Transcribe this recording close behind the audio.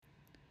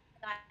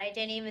I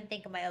didn't even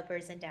think of my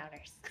uppers and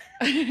downers.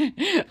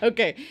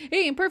 Okay.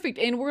 Hey, perfect.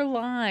 And we're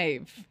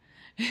live.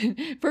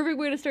 Perfect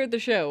way to start the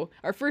show.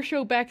 Our first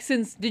show back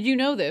since. Did you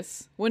know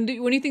this? When do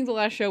you think the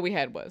last show we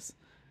had was?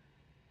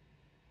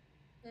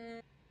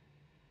 Mm,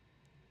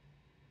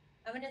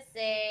 I'm gonna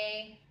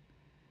say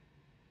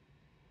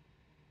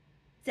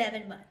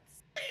 7 months.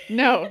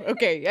 No.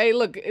 Okay. Hey,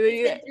 look.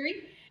 It's been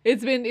three.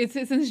 It's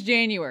since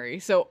January,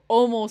 so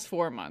almost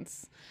 4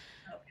 months.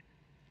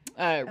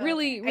 Okay.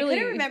 Really, I couldn't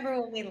really. remember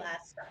when we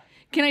last started.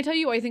 Can I tell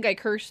you? I think I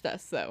cursed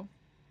us though.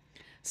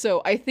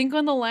 So I think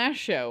on the last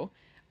show,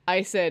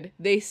 I said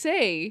they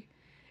say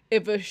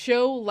if a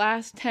show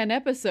lasts 10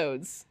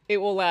 episodes, it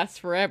will last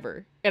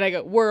forever. And I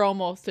go, we're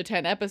almost to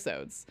 10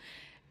 episodes.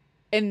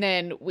 And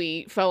then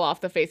we fell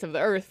off the face of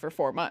the earth for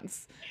 4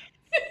 months.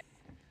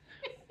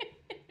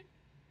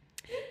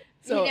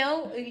 So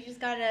You just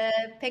gotta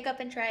pick up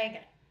and try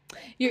again.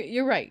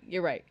 you're right.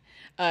 You're right.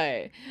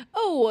 Hey,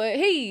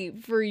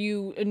 for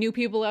you new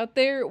people out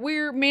there,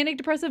 we're Manic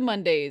Depressive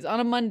Mondays on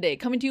a Monday,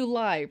 coming to you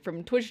live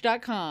from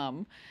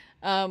twitch.com.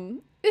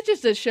 It's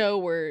just a show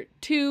where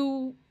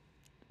two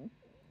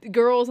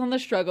girls on the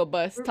struggle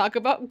bus talk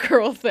about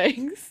girl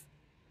things,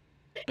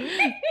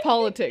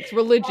 politics,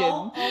 religion,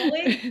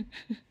 Always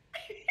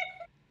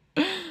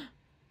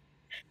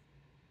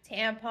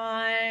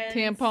tampons,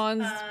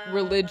 tampons,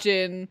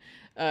 religion,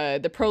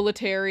 the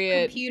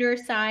proletariat, computer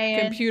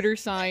science, computer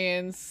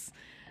science,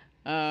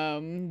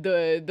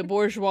 the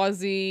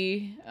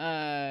bourgeoisie,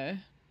 how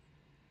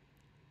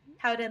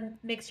to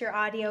mix your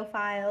audio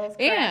files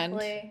and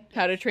correctly.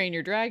 How to Train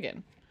Your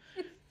Dragon.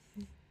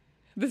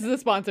 This is a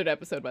sponsored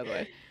episode, by the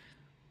way.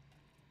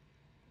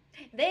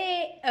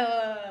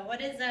 What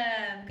does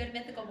Good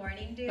Mythical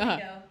Morning do? They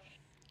go,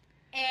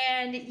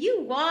 and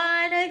you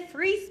want a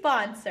free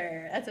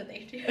sponsor. That's what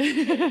they do.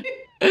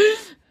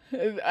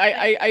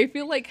 I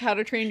feel like How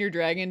to Train Your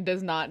Dragon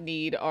does not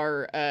need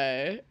our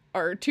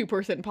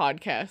 2-person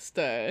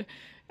podcast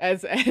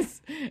as a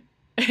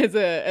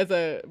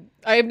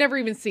I have never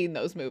even seen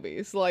those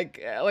movies.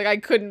 Like I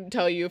couldn't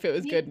tell you if it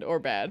was good or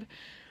bad.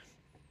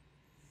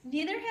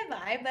 Neither have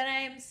I, but I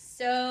am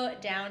so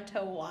down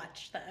to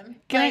watch them.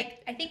 I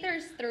think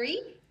there's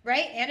 3,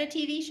 right? And a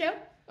TV show.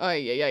 Oh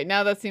yeah.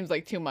 Now that seems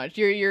like too much.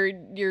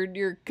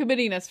 You're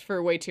committing us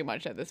for way too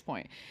much at this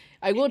point.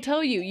 I will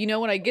tell you,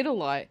 what I get a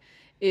lot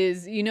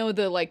is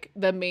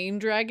the main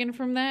dragon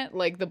from that,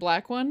 like the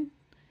black one.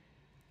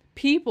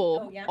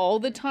 People all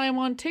the time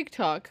on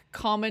TikTok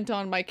comment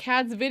on my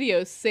cat's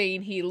videos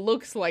saying he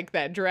looks like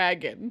that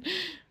dragon.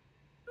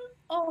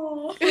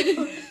 Oh.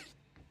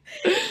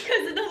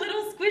 Because of the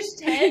little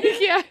squished head.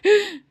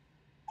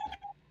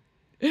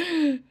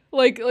 Yeah.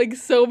 like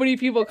so many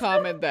people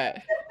comment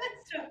that.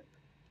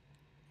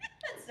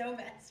 That's so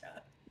messed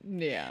up.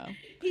 Yeah.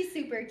 He's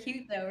super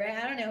cute though, right?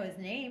 I don't know his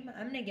name.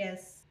 I'm gonna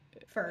guess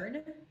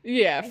Fern.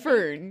 Yeah,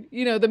 Fern.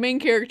 The main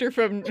character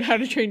from How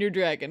to Train Your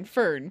Dragon,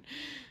 Fern.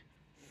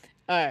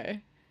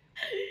 Sorry,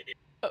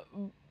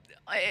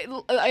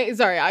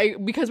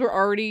 because we're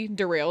already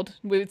derailed.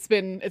 It's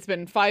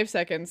been 5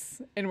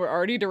 seconds and we're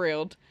already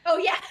derailed. Oh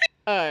yeah.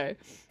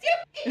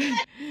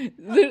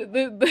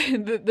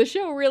 The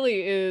show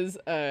really is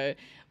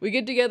we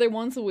get together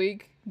once a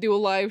week, do a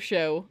live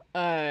show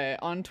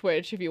on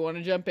Twitch if you want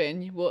to jump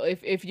in. Well,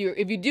 if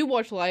you do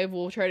watch live,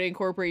 we'll try to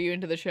incorporate you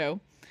into the show.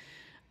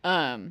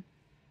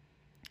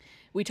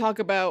 We talk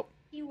about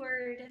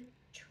keyword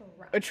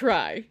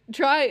try,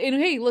 and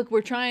hey, look,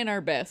 we're trying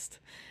our best.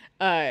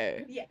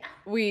 Yeah.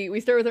 We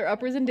start with our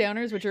uppers and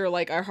downers, which are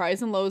like our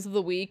highs and lows of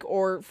the week,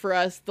 or for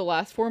us, the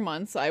last 4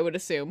 months, I would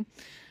assume.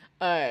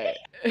 Then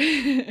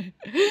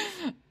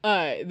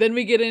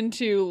we get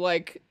into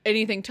like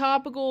anything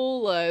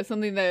topical,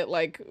 something that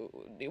like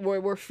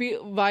we're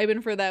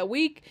vibing for that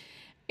week.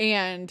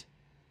 And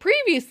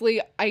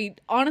previously, I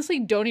honestly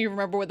don't even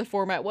remember what the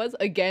format was.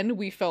 Again,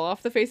 we fell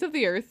off the face of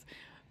the earth.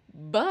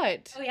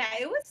 But oh yeah,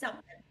 it was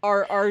something.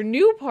 Our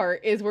new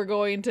part is we're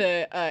going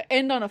to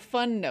end on a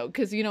fun note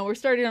because we're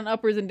starting on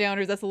uppers and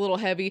downers. That's a little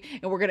heavy,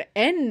 and we're gonna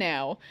end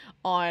now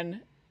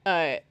on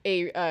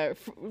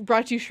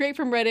brought to you straight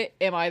from Reddit.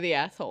 Am I the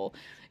asshole?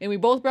 And we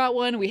both brought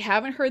one. We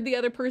haven't heard the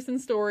other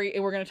person's story,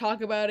 and we're gonna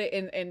talk about it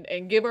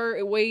and give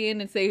our way in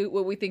and say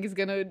what we think is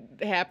gonna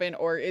happen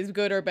or is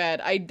good or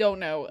bad. I don't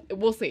know.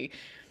 We'll see.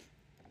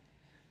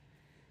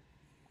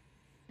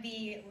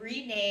 Be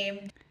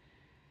renamed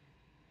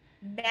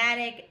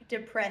manic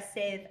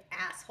depressive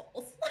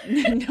assholes.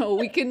 No,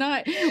 we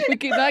cannot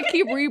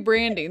keep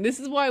rebranding. This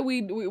is why we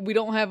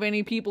don't have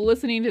any people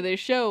listening to this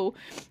show.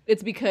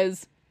 It's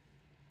because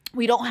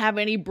we don't have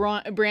any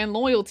brand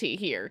loyalty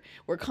here.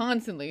 We're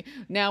constantly,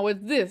 now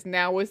it's this,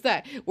 now it's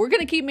that. We're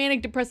gonna keep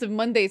Manic Depressive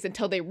Mondays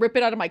until they rip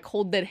it out of my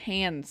cold dead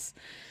hands.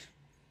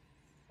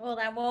 Well,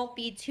 that won't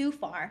be too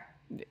far.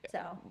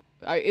 So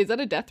is that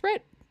a death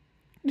threat?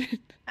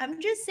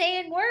 I'm just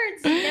saying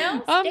words,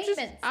 statements. I'm just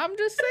saying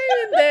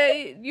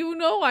that,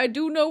 I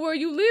do know where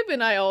you live,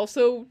 and I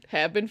also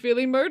have been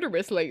feeling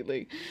murderous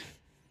lately.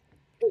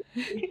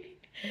 You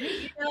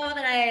know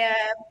that I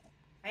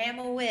am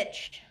a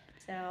witch,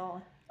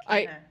 so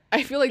I Uh-huh.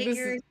 I feel like Get this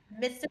your is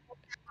mystical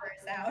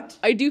powers out.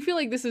 I do feel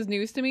like this is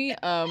news to me.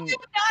 Not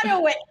a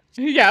witch.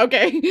 Yeah,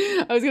 okay.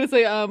 I was gonna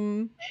say, I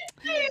am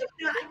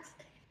not.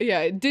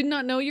 yeah, did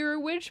not know you're a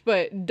witch,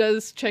 but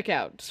does check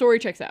out. Story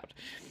checks out.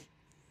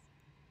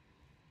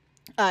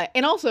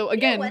 And also, You know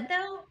again, what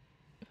though?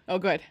 oh,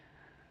 good.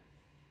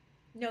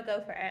 No,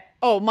 go for it.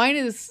 Oh, mine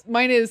is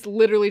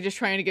literally just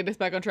trying to get us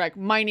back on track.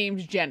 My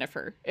name's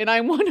Jennifer, and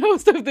I'm one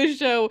host of this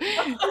show,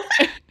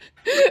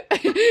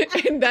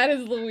 and that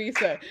is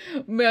Louisa.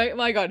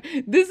 My God,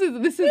 this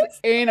is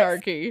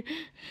anarchy.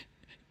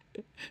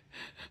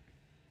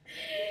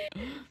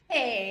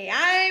 Hey,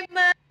 I'm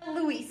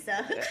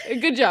Louisa.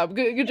 Good job,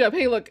 good job.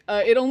 Hey, look,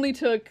 it only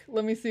took.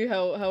 Let me see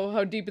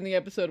how deep in the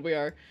episode we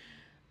are.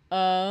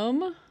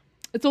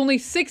 It's only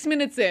 6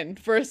 minutes in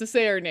for us to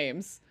say our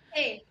names.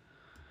 Hey,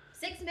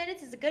 6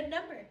 minutes is a good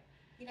number,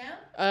 you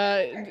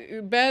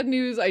know? Bad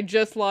news, I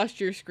just lost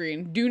your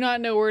screen. Do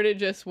not know where it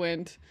just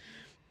went.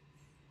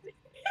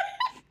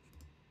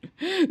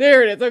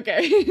 There it is.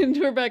 Okay.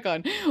 We're back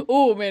on.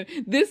 Oh man,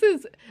 this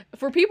is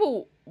for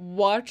people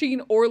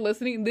watching or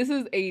listening, this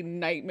is a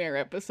nightmare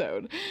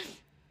episode.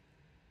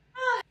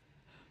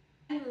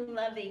 I'm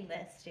loving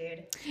this,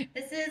 dude.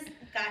 This has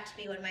got to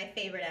be one of my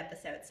favorite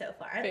episodes so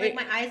far. Like,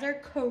 my eyes are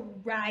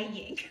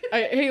crying.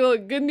 Hey,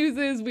 look, good news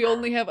is we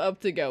only have up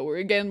to go.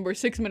 We're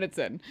 6 minutes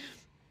in.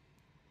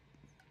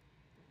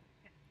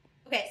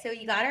 Okay, so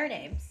you got our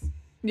names.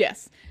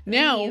 Yes.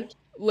 Now Mute.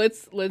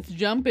 let's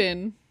jump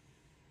in.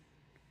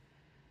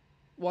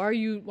 Why are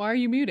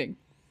you muting?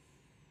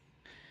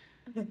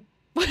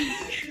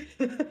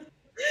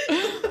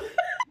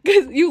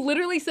 Because you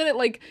literally said it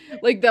like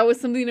that was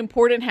something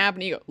important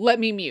happening. You go, let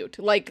me mute.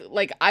 Like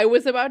I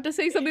was about to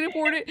say something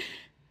important,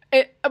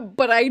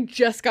 but I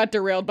just got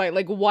derailed by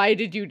like, why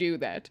did you do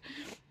that?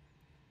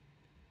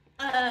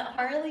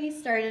 Harley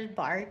started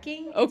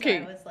barking. Okay,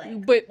 So I was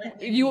like, but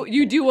let me you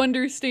mute. do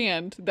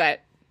understand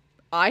that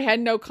I had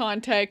no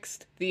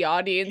context. The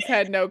audience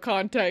had no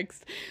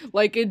context.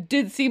 Like it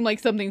did seem like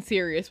something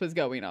serious was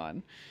going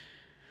on.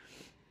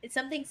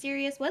 Something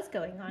serious was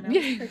going on. I was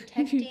Yeah.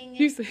 protecting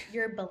You said-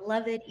 your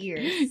beloved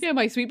ears. Yeah,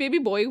 my sweet baby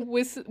boy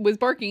was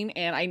barking,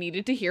 and I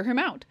needed to hear him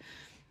out.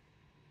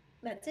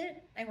 That's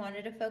it. I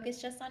wanted to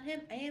focus just on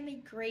him. I am a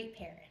great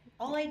parent.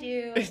 All I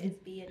do is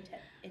be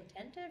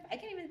attentive. I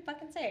can't even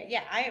fucking say it.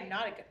 Yeah, I am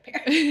not a good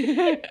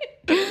parent.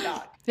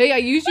 Dog. Hey, I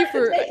used you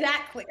for. Make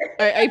that clear.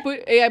 I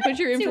put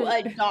your To info.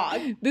 a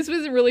dog. This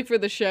wasn't really for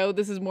the show.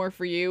 This is more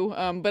for you.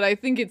 But I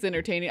think it's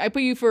entertaining. I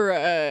put you for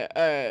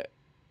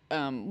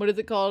what is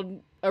it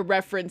called? A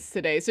reference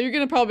today. So you're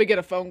gonna probably get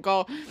a phone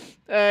call.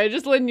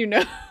 Just letting you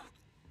know.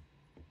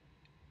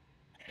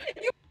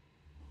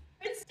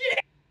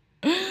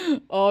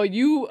 Oh,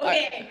 you.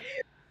 Okay.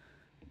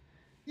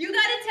 You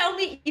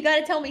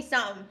gotta tell me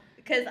something.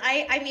 Because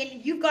I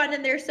mean, you've gone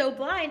in there so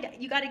blind,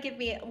 you gotta give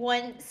me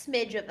one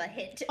smidge of a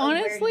hint of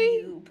Honestly? where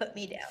you put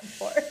me down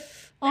for.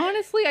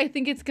 Honestly, I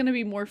think it's gonna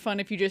be more fun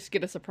if you just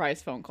get a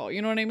surprise phone call.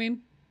 You know what I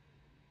mean?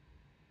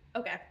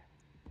 Okay.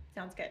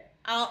 Sounds good.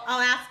 I'll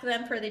ask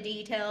them for the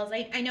details.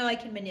 I know I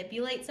can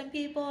manipulate some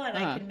people, and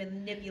I can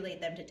manipulate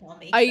them to tell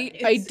me. I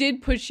some news.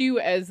 did put you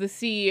as the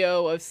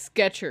CEO of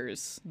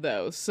Skechers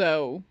though,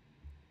 so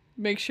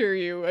make sure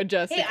you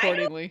adjust Hey,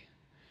 accordingly.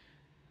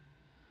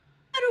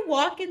 How to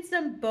walk in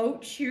some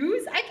boat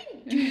shoes? I can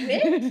do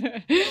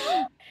it.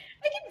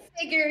 I can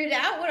figure it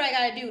out. What do I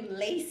gotta do?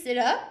 Lace it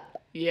up?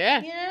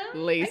 Yeah, You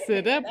know? lace I can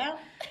it figure up. out.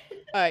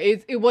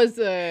 It was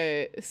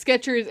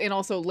Skechers and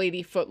also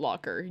Lady Foot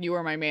Locker. You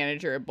were my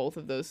manager at both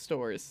of those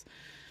stores.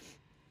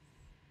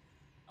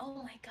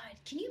 Oh my god!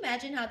 Can you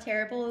imagine how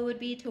terrible it would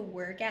be to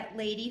work at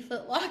Lady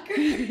Foot Locker?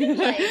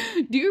 Like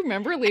Do you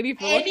remember Lady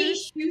Foot any Locker?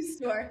 shoe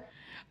store.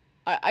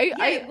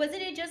 I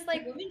Wasn't it just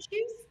like women's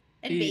shoes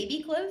and Ye-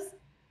 baby clothes?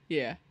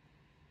 yeah.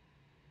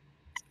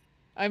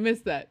 I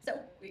missed that. So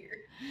weird.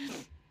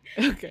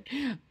 Okay.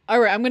 All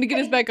right, I'm gonna get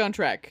us back on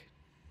track.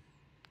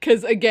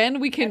 Because again,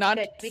 we cannot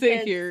good, sit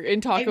because here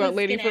and talk I about was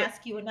Lady gonna Foot.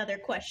 ask you another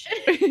question.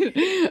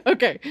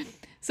 Okay,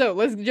 so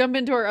let's jump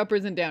into our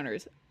uppers and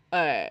downers.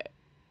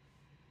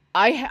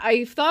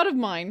 I thought of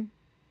mine,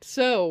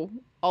 so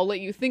I'll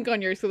let you think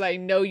on yours because I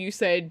know you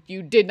said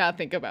you did not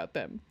think about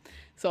them.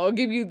 So I'll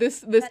give you this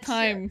That's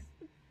time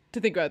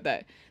to think about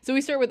that. So we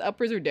start with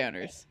uppers or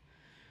downers.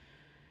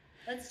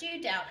 Let's do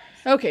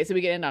downers. Okay, so we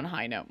get in on a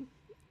high note.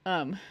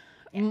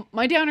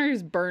 My downer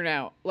is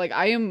burnout. Like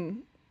I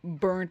am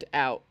burnt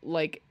out.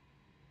 Like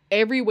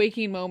every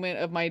waking moment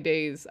of my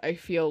days, I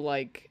feel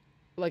like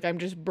I'm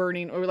just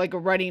burning or like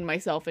running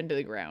myself into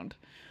the ground.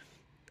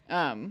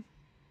 Wow.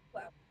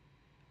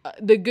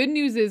 The good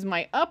news is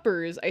my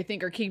uppers, I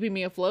think, are keeping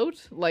me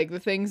afloat. Like the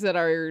things that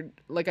are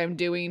like I'm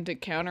doing to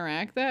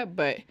counteract that,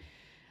 but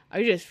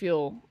I just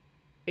feel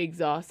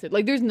exhausted.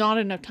 Like there's not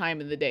enough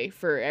time in the day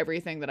for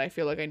everything that I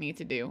feel like I need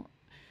to do.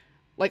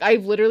 Like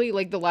I've literally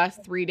like the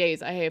last 3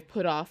 days I have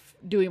put off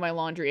doing my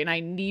laundry and I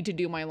need to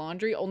do my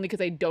laundry only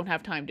because I don't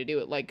have time to do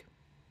it. Like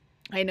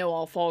I know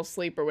I'll fall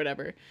asleep or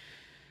whatever.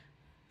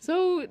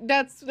 So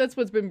that's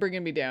what's been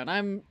bringing me down.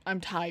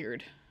 I'm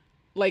tired.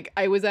 like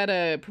I was at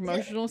a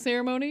promotional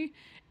ceremony,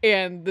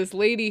 and this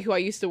lady who I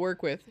used to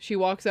work with, she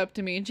walks up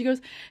to me and she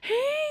goes,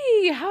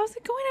 "Hey, how's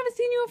it going? I haven't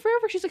seen you in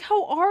forever." She's like,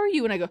 "How are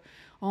you?" And I go,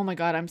 "Oh my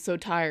God, I'm so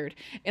tired."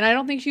 And I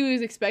don't think she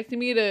was expecting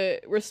me to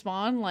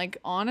respond like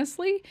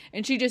honestly,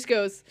 and she just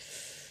goes,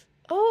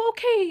 "Oh,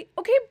 okay,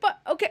 okay, but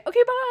okay,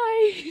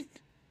 bye."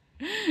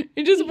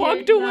 And just You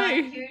walked did not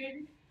away.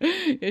 hear.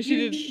 Yeah, she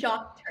You did.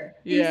 shocked her.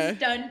 You Yeah.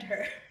 stunned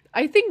her.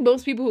 I think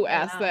most people who Oh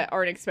ask wow. that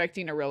aren't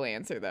expecting a real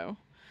answer though.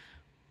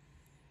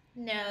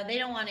 No, they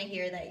don't want to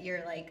hear that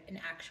you're like an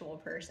actual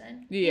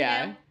person. You know,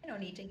 Yeah. they don't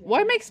need to hear Why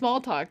that. make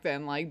small talk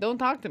then? Like, don't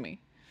talk to me.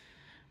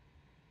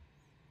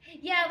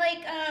 Yeah,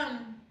 like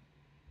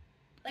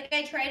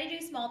I try to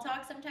do small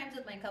talk sometimes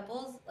with my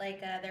couples, like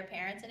their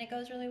parents, and it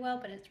goes really well,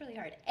 but it's really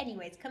hard.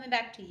 Anyways, coming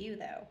back to you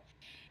though,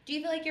 do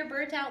you feel like you're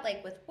burnt out,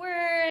 like with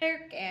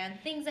work and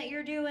things that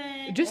you're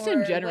doing, Just in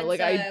or general,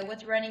 like I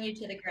what's running you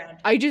to the ground?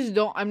 I just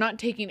don't I'm not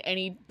taking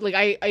any like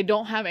I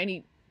don't have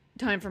any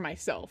time for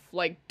myself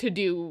like to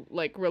do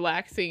like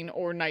relaxing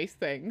or nice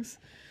things.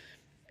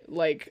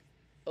 Like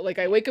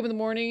I Yeah. wake up in the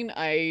morning,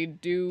 I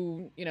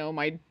do, you know,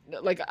 my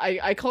like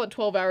I call it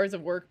 12 hours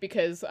of work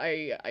because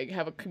I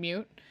have a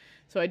commute.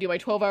 So I do my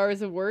 12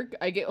 hours of work.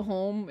 I get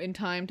home in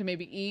time to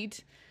maybe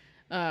eat.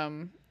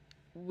 Um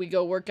we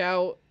go work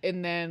out,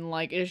 and then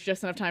like it's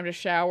just enough time to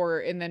shower,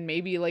 and then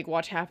maybe like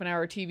watch half an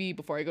hour of TV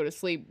before I go to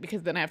sleep,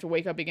 because then I have to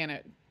wake up again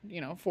at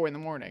 4 in the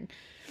morning.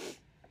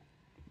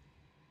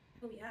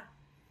 Oh yeah,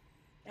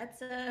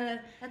 that's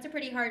a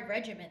pretty hard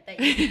regiment that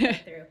you go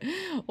through.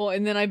 Well,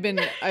 and then I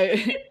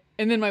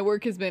and then my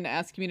work has been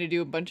asking me to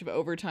do a bunch of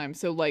overtime.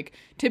 So like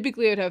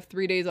typically I'd have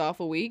 3 days off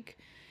a week,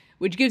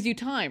 which gives you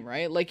time,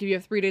 right? Like if you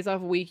have 3 days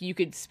off a week, you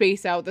could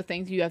space out the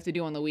things you have to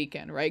do on the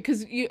weekend, right?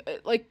 Because you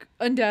like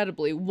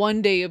undoubtedly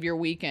 1 day of your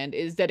weekend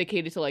is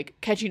dedicated to like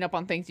catching up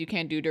on things you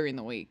can't do during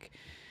the week.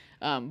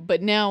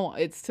 But now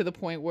it's to the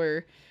point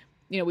where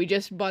we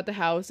just bought the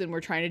house and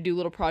we're trying to do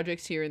little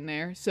projects here and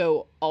there.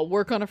 So I'll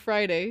work on a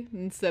Friday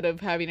instead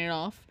of having it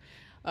off.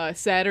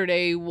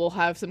 Saturday we'll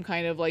have some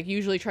kind of like,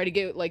 usually try to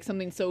get like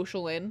something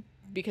social in,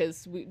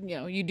 because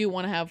you do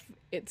want to have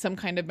it some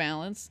kind of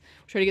balance.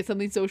 Try to get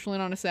something social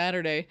in on a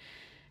Saturday,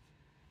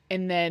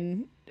 and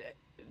then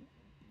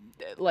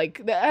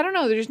like I don't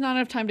know. There's just not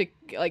enough time to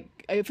like.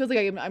 It feels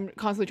like I'm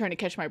constantly trying to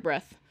catch my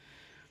breath.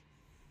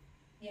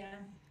 Yeah,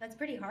 that's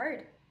pretty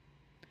hard.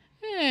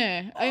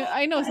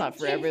 I know it's I not can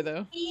forever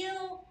though.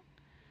 feel,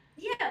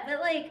 yeah, but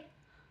like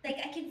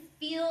I can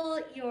feel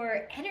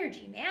your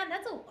energy, man.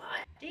 That's a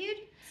lot, dude.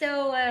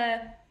 So,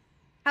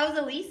 how's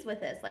Elise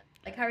with this?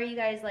 Like how are you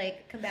guys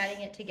like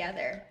combating it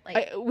together?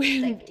 I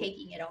we Like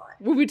taking it on.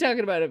 We'll be talking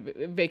about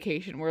a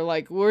vacation. We're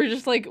like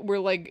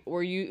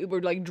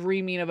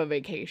dreaming of a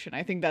vacation.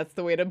 I think that's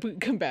the way to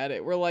combat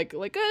it. We're like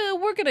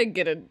we're gonna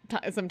get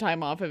some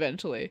time off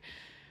eventually,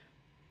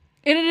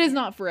 and it is Yeah.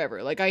 not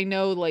forever. Like I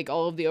know like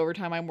all of the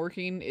overtime I'm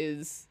working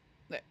is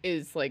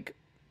like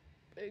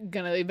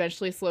gonna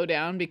eventually slow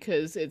down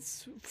because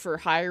it's for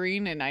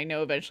hiring, and I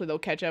know eventually they'll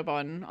catch up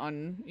on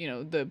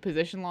the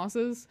position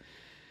losses.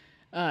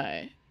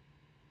 Uh,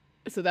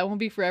 so that won't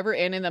be forever.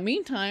 And in the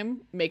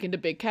meantime, making the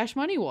big cash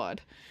money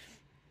wad.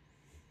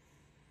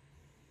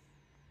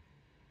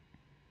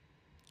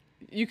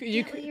 I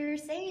get what you're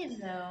saying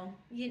though.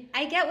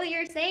 I get what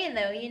you're saying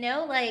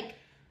though. Like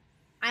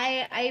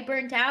I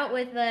burnt out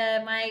with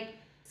my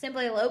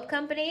Simply Elope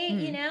company.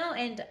 Mm,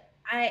 And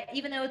I,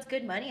 even though it's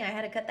good money, I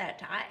had to cut that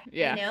tie.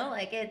 yeah,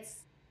 Like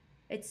it's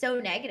so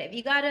negative.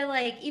 You gotta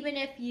like, even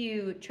if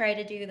you try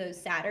to do those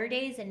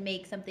Saturdays and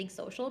make something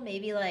social,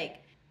 maybe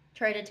like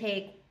try to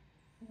take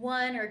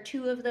one or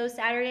two of those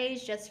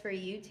Saturdays just for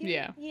you two,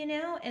 yeah,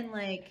 and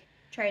like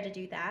try to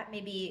do that.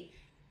 Maybe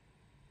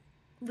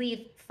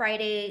leave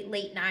Friday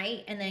late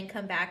night and then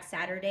come back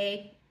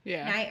Saturday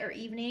yeah. night or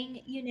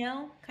evening,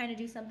 kind of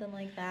do something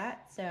like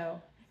that.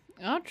 So,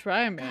 I'll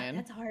try, God, man.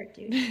 that's hard,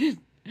 dude.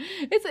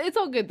 It's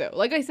all good though.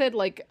 Like I said,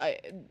 like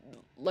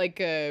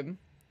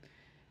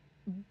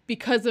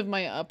because of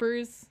my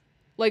uppers.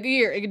 Like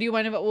here, do you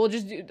mind if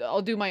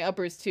I'll do my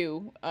uppers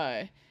too.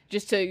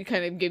 Just to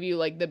kind of give you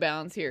like the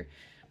balance here.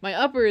 My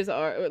upper is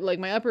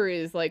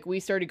like we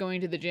started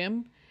going to the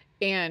gym,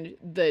 and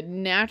the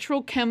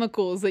natural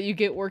chemicals that you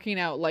get working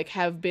out like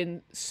have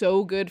been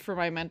so good for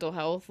my mental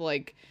health.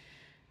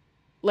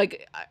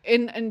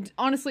 And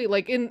honestly,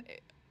 like in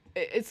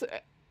it's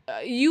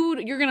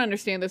you're gonna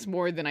understand this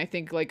more than I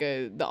think like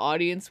the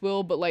audience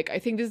will, but like I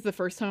think this is the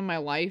first time in my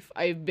life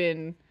I've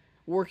been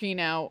working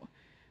out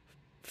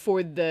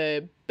for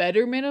the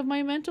betterment of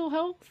my mental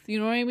health. You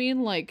know what I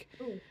mean?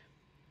 Ooh,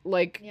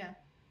 Like yeah.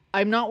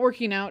 I'm not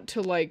working out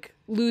to like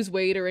lose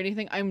weight or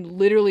anything. I'm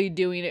literally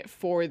doing it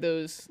for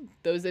those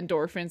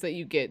endorphins that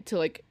you get to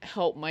like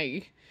help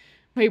my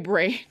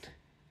brain.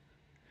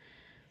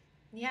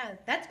 Yeah,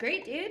 that's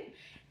great, dude.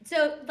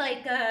 So,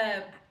 like,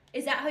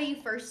 is that how you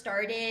first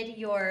started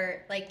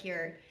your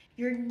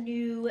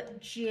new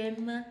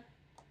gym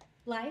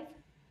life?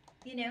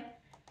 You know,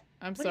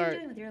 I'm what are you sorry.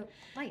 doing with your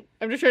life?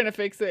 I'm just trying to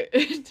fix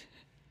it.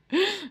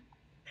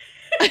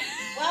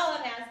 While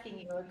I'm asking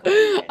you a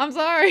question. I'm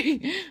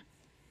sorry.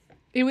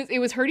 It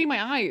was hurting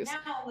my eyes.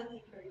 Now I'm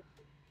looking for you.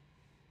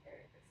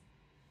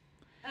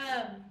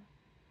 Um.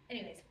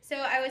 Anyways, so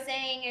I was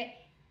saying,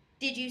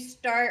 did you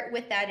start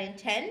with that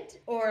intent,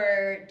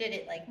 or did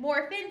it like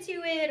morph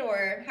into it,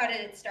 or how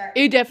did it start?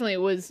 It definitely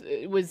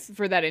was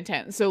for that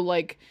intent. So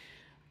like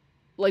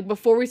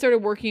before we started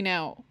working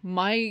out,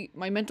 my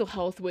mental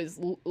health was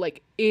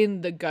like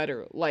in the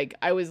gutter. Like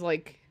I was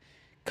like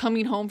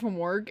coming home from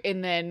work,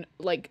 and then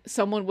like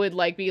someone would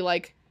like be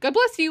like, God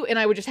bless you, and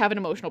I would just have an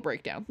emotional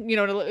breakdown. You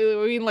know what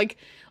I mean? Like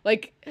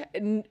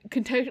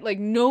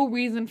no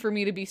reason for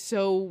me to be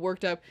so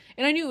worked up.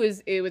 And I knew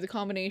it was a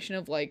combination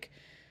of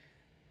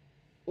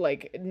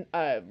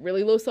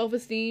really low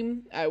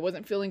self-esteem. I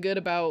wasn't feeling good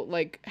about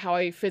like how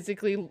I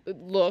physically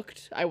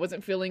looked. I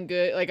wasn't feeling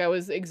good. Like I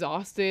was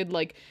exhausted.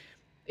 Like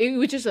it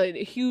was just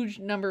a huge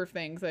number of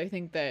things I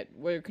think that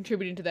were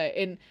contributing to that.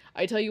 And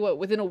I tell you what,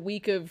 within a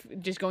week of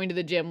just going to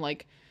the gym,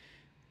 like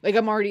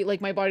I'm already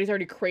like my body's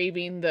already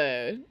craving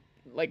the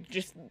like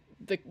just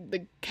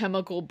the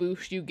chemical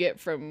boost you get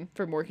from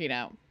working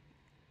out.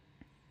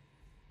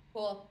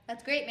 Cool.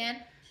 That's great, man.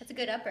 That's a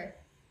good upper.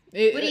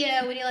 It, What do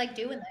you like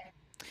doing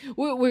there?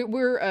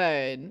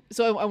 we're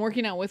so I'm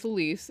working out with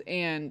Elise,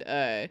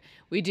 and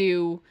we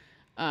do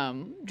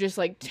just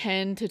like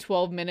 10 to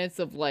 12 minutes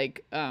of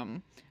like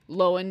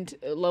low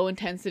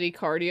intensity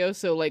cardio.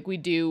 So like we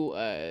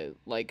do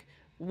like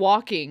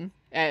walking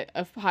at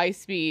a high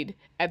speed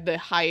at the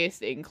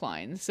highest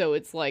incline. So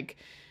it's like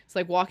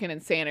walking in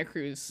Santa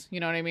Cruz, you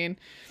know what I mean?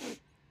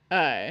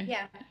 uh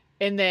Yeah.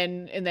 and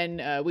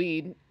then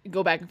we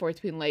go back and forth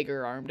between leg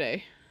or arm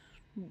day.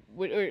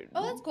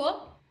 Oh, that's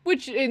cool.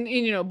 Which and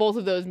you know, both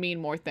of those mean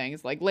more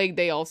things. Like leg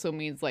day also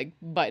means like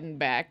button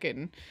back,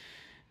 and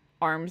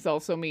arms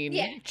also mean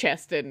Yeah.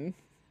 chest and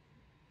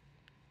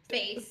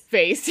Face.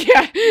 face.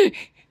 Yeah.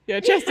 Yeah,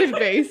 chest and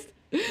face.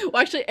 Well,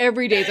 actually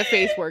every day is a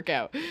face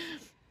workout.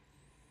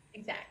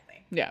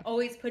 Exactly. Yeah.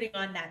 Always putting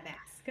on that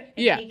mask and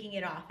Yeah. taking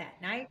it off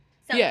at night.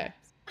 Yeah.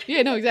 Sometimes.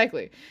 Yeah, no,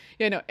 exactly.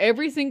 Yeah, no,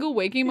 every single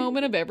waking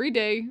moment of every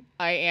day,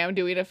 I am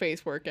doing a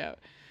face workout.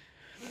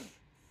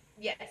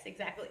 Yes,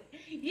 exactly.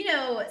 You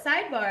know,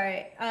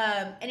 sidebar,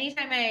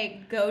 anytime I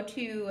go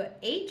to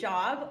a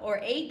job or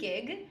a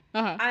gig,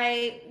 Uh-huh.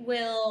 I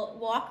will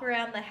walk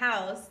around the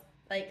house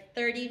like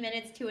 30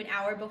 minutes to an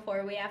hour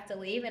before we have to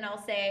leave, and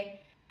I'll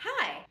say,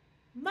 "Hi,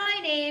 my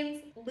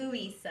name's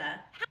Louisa.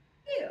 How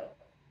are you?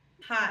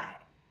 Hi,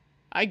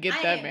 I get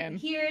I that, am man.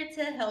 here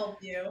to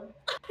help you."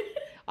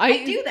 I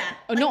I do that.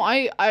 oh, Like, no,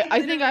 I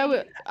I think I literally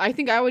would do that. I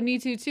think I would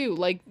need to too.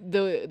 Like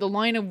the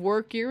line of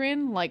work you're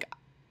in, like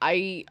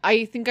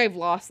I think I've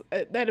lost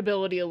that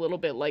ability a little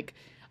bit. Like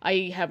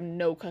I have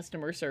no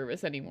customer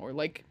service anymore.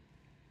 Like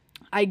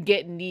I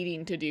get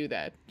needing to do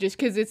that just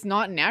cuz it's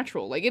not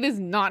natural. Like it is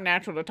not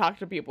natural to talk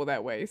to people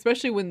that way,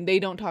 especially when they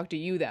don't talk to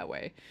you that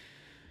way.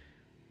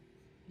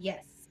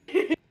 Yes,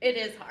 it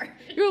is hard.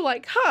 You're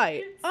like,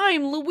 "Hi,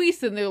 I'm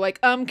Luis," and they're like,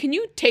 can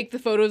you take the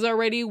photos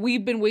already?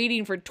 We've been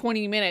waiting for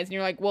 20 minutes." And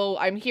you're like, "Well,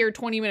 I'm here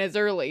 20 minutes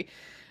early."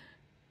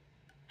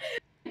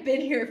 I've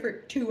been here for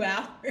 2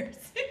 hours.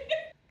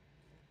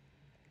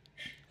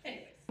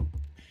 Anyways.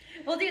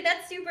 Well, dude,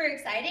 that's super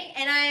exciting.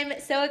 And I'm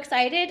so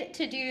excited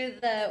to do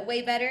the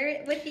way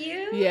better with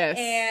you Yes.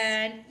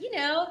 and,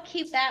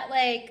 keep that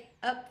like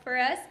up for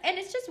us. And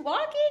it's just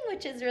walking,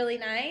 which is really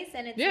nice.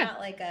 And it's Yeah. not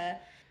like a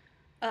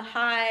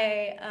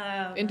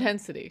high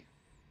Intensity.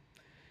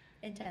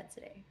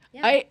 intensity.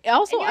 Yeah. I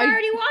also And you're I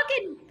already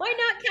walking. Why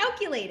not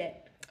calculate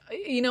it?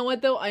 You know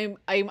what though?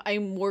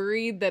 I'm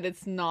worried that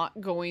it's not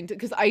going to,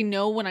 because I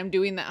know when I'm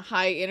doing that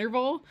high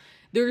interval,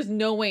 there's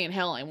no way in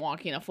hell I'm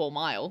walking a full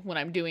mile when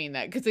I'm doing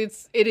that, because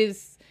it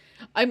is.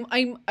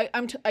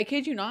 I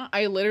kid you not.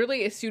 I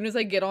literally, as soon as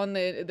I get on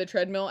the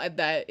treadmill at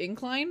that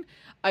incline,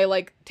 I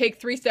like take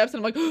 3 steps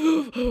and I'm like,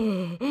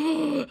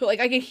 like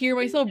I can hear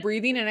myself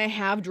breathing, and I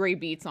have Dre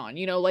Beats on.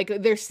 You know, like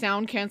there's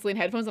sound canceling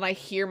headphones, and I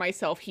hear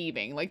myself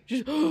heaving, like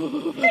just.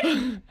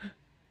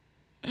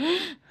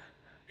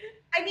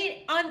 I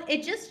mean, on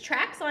it just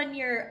tracks on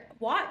your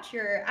watch,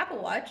 your Apple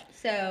Watch.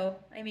 So,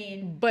 I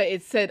mean, But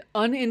it said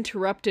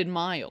uninterrupted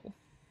mile.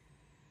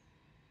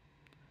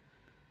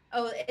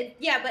 oh,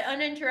 yeah, but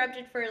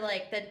uninterrupted for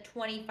like the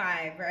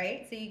 25,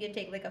 right? So you can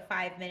take like a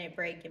 5-minute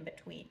break in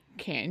between.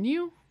 Can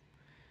you?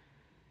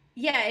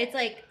 Yeah, it's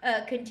like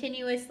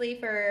continuously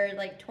for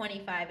like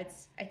 25.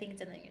 I think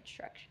it's in the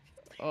instructions.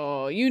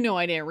 Oh, you know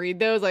I didn't read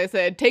those. I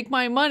said, take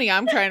my money.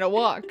 I'm trying to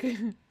walk.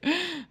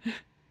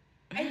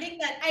 I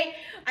think that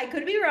I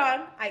could be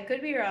wrong. I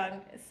could be wrong.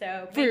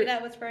 So maybe for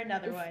that was for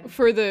another one.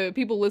 for the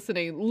people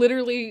listening,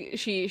 literally,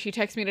 she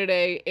texted me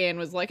today and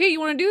was like, "Hey, you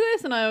want to do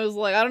this?" And I was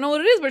like, "I don't know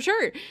what it is, but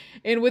sure."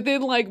 And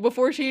within like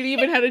before she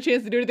even had a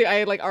chance to do anything, I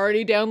had like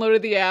already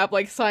downloaded the app,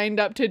 like signed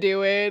up to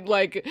do it.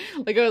 Like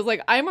I was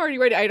like, "I'm already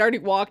ready." I'd already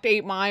walked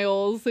 8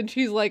 miles, and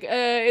she's like,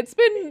 it's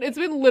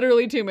been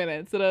literally 2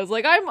 minutes." And I was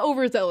like, "I'm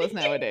overzealous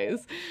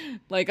nowadays.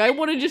 Like I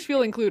want to just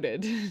feel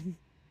included."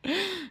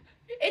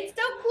 It's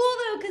so cool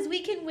though, because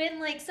we can win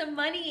like some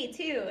money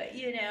too,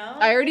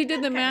 I already Like did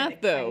that's the kind of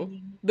math though.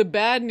 exciting. The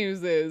bad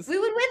news is, We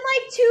would win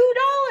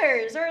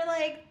like $2 or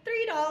like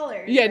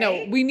 $3, yeah, no,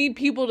 right? we need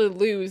people to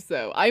lose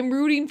though. I'm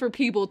rooting for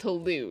people to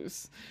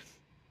lose.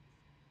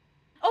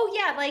 Oh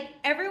yeah, like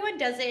everyone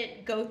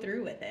doesn't go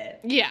through with it.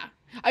 Yeah.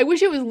 I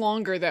wish it was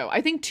longer though.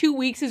 I think 2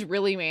 weeks is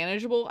really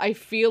manageable. I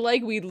feel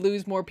like we'd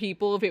lose more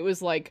people if it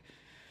was like,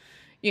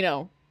 you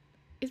know,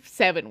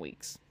 7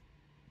 weeks.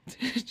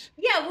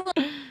 Yeah,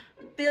 we'll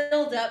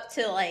build up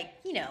to like,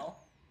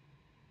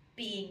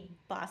 being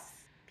boss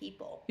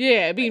people.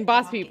 Yeah, being Like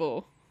boss walking.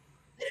 people.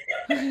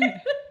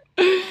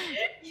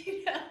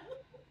 you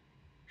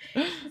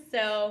know?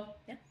 So,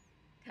 yeah.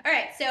 All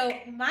right, so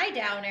my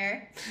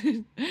downer,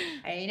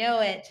 I know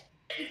it.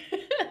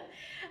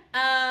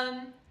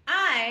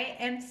 I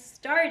am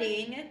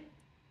starting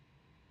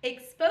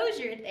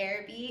exposure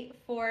therapy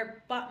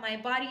for my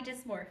body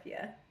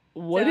dysmorphia.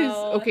 What is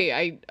So,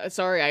 okay?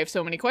 Sorry, I have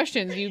so many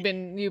questions. You've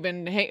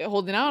been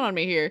holding out on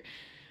me here.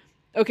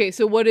 Okay,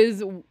 so what does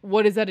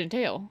that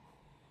entail?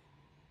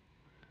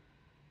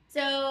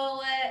 so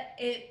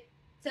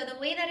the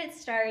way that it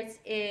starts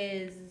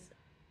is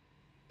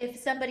if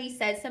somebody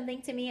says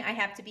something to me, I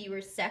have to be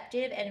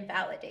receptive and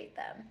validate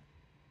them.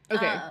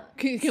 Okay, Um,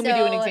 can we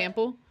do an so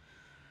example?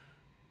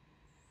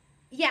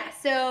 yeah,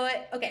 so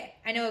okay,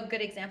 I know a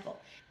good example.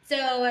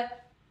 So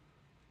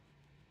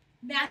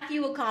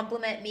Matthew will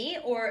compliment me,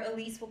 or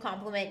Elise will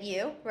compliment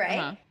you, Uh right?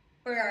 huh.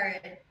 For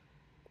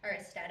our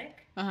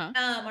aesthetic, Uh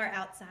huh. our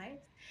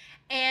outsides,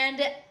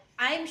 and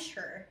I'm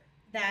sure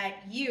that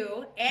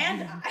you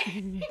and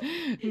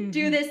I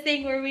do this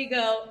thing where we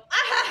go,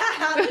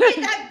 ah, look at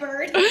that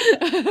bird,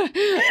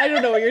 I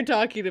don't know what you're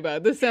talking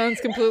about. This sounds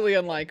completely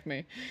unlike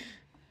me.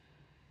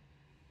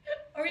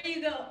 or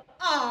you go,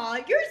 aw,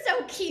 you're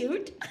so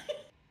cute.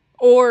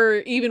 Or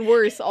even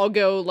worse, I'll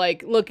go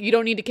like, "Look, you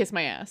don't need to kiss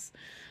my ass."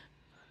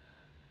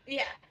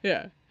 Yeah.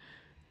 Yeah.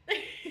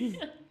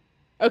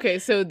 Okay,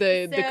 so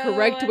the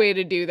correct So way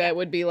to do yeah. that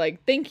would be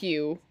like, "Thank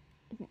you.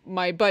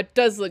 My butt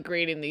does look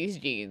great in these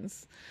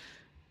jeans."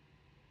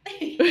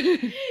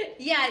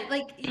 Yeah,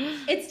 like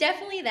it's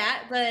definitely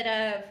that,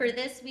 but for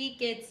this week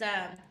it's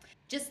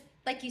just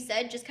like you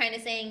said, just kind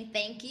of saying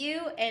thank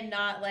you and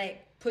not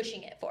like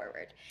pushing it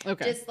forward.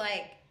 Okay. Just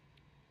like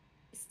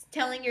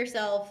telling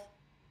yourself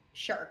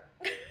sure,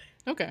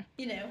 Okay.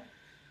 you know.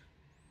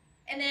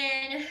 And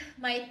then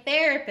my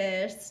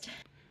therapist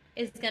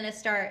is going to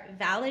start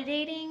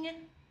validating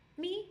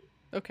me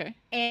Okay.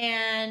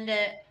 and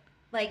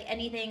like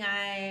anything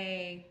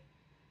I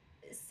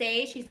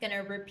say, she's going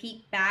to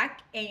repeat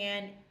back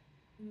and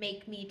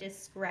make me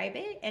describe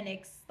it and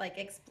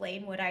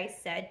explain what I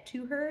said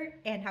to her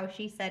and how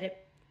she said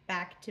it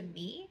back to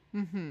me.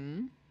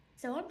 Mm-hmm.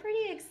 So I'm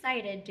pretty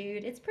excited,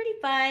 dude. It's pretty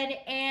fun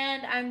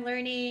and I'm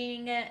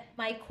learning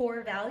my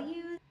core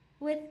values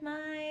with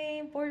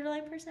my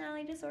borderline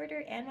personality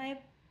disorder and my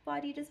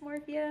body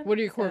dysmorphia. What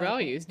are your core So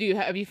values?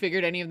 Have you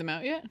figured any of them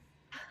out yet?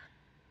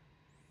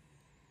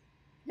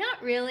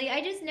 not really.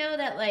 I just know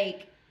that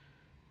like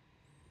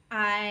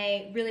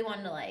I really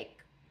wanted to like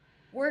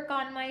work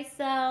on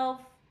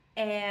myself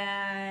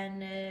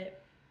and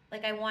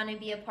like I want to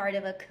be a part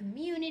of a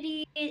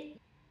community,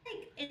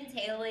 like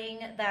entailing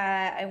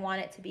that I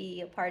want it to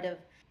be a part of,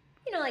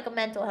 like a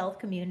mental health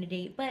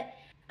community, but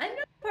I'm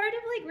not part of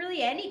like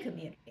really any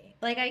community.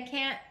 Like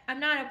I'm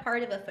not a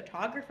part of a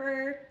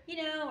photographer,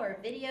 or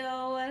video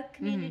Mm-hmm.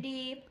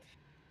 community.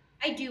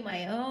 I do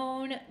my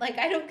own. Like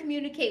I don't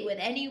communicate with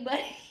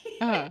anybody.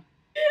 Uh-huh.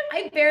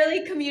 I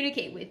barely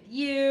communicate with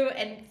you,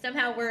 and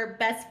somehow we're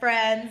best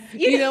friends.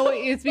 You know,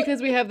 it's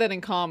because we have that in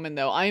common,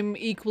 though. I'm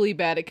equally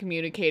bad at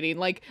communicating.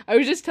 Like, I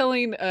was just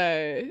telling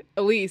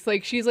Elise,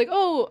 like, she's like,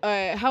 "Oh,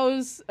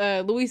 how's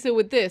Louisa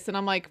with this?" And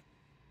I'm like,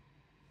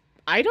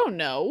 "I don't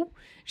know."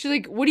 She's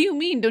like, "What do you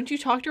mean? Don't you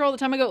talk to her all the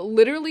time?" I go,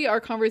 "Literally,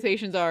 our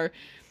conversations are,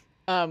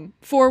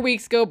 4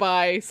 weeks go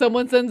by,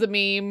 someone sends a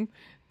meme,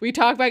 we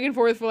talk back and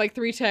forth for like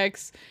 3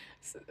 texts."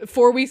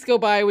 4 weeks go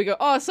by, we go,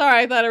 "Oh, sorry,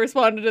 I thought I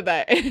responded to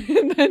that."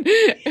 And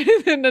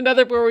then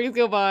another 4 weeks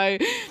go by.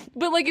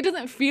 But like it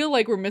doesn't feel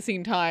like we're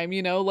missing time,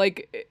 you know?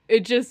 Like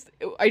it just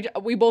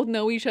we both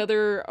know each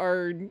other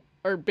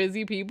are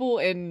busy people,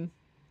 and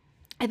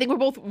I think we're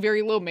both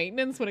very low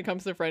maintenance when it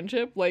comes to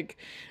friendship. Like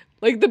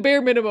the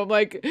bare minimum,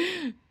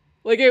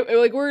 we're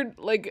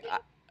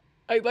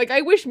like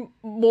I wish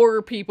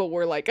more people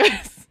were like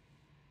us.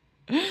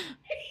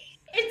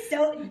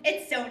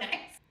 It's so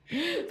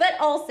nice. But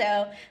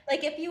also,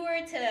 like if you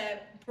were to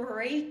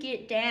break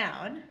it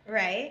down,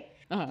 right?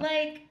 Uh-huh.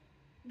 Like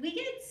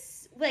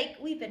like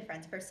we've been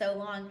friends for so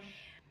long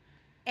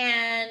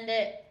and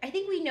I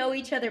think we know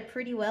each other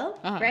pretty well,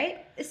 Uh-huh.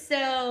 right?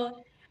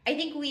 So, I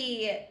think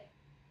we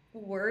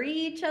worry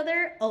each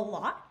other a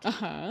lot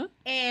Uh-huh.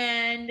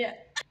 and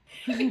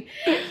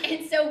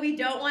and so we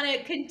don't want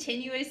to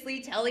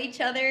continuously tell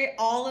each other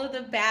all of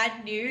the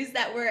bad news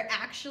that we're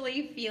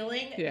actually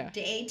feeling Yeah.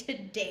 day to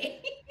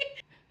day.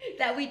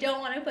 That we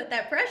don't want to put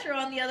that pressure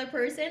on the other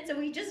person, so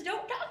we just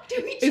don't talk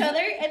to each Is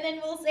other and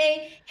then we'll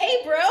say, "Hey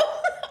bro,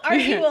 Are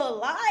you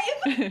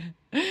alive?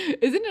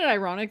 Isn't it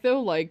ironic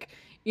though? Like,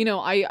 you know,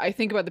 I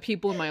think about the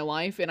people in my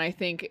life, and I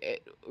think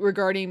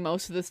regarding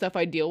most of the stuff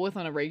I deal with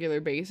on a regular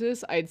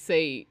basis, I'd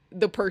say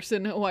the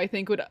person who I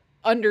think would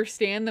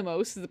understand the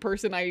most is the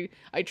person I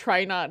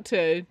try not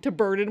to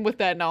burden with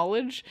that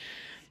knowledge.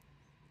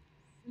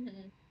 Mhm.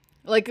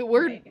 Like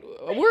Right.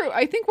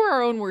 I think we're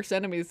our own worst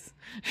enemies.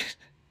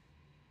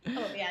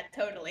 Oh yeah,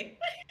 totally.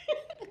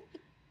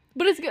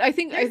 But it's good. There's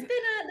been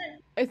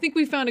a I think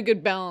we found a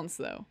good balance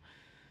though.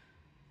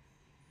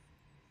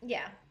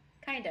 yeah,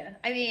 kind of.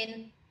 I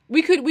mean,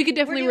 We could we're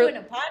definitely doing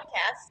a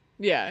podcast.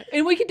 yeah,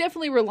 and we could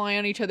definitely rely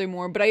on each other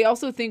more, but I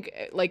also think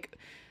like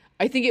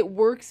I think it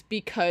works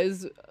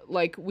because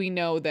like we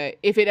know that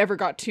if it ever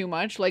got too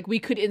much, like we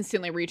could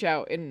instantly reach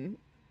out and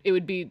it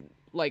would be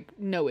like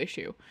no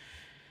issue.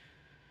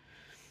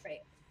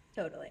 Right.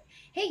 Totally.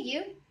 Hey,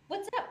 you.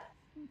 What's up?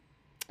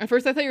 At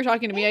first I thought you were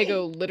talking to me. I Hey.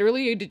 go,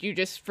 "Literally, did you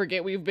just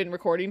forget we've been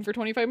recording for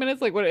 25 minutes?"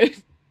 Like what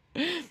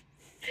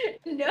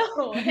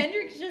No,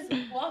 Hendrix just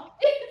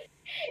walked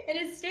in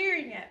and is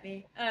staring at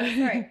me.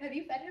 Sorry. Have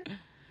you fed him?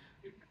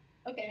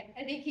 Okay.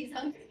 I think he's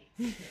hungry.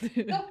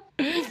 Go. Go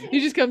fed He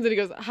him. just comes in, he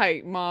goes,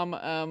 "Hi, mom.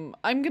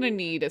 I'm going to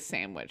need a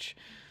sandwich."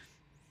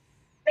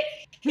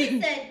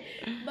 He said,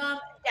 "Mom,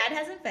 Dad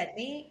hasn't fed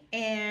me,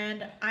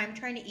 and I'm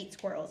trying to eat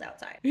squirrels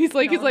outside, He's and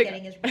like, all I'm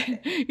getting is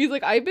rabbit." he's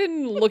like, I've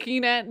been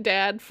looking at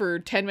dad for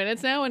 10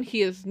 minutes now and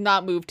he has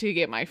not moved to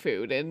get my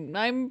food and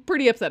I'm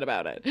pretty upset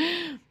about it.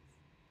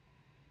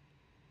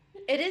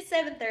 It is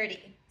 7:30,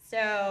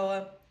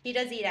 so he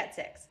does eat at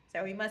 6.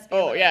 So he must be a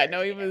Oh little yeah,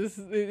 no,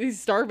 irritated. he's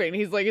starving.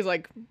 He's like,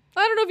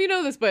 I don't know if you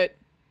know this, but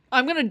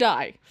I'm gonna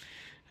die.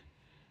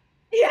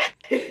 Yeah.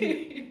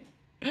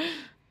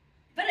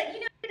 But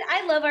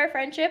I love our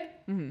friendship.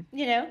 Hmm.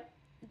 You know,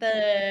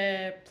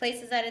 the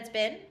places that it's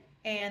been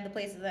and the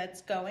places that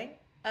it's going.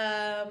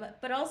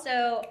 But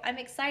also I'm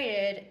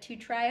excited to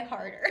try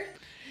harder.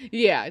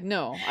 Yeah,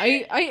 no,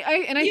 and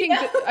I You think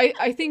know? that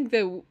I think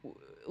that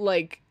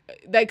like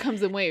that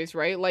comes in waves,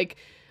 right? Like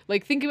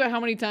think about how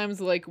many times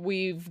like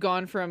we've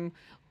gone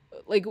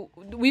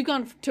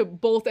to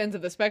both ends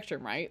of the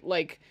spectrum, right?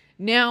 Like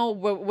now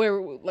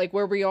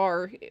where we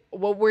are,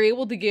 what we're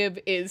able to give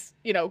is,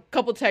 you know,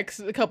 couple texts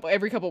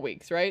every couple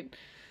weeks, right?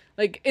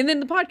 Like, and then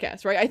the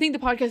podcast, right? I think the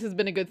podcast has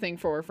been a good thing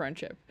for our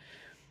friendship.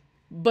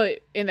 But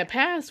in the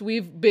past,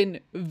 we've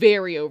been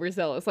very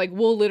overzealous. Like,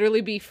 we'll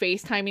literally be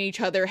FaceTiming each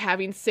other,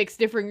 having 6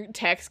 different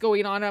texts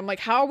going on. I'm like,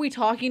 how are we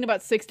talking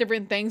about 6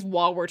 different things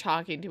while we're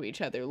talking to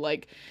each other?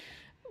 Like,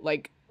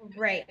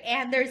 Right.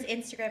 And there's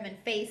Instagram and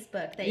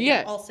Facebook that you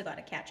yeah, also got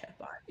to catch up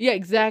on. yeah,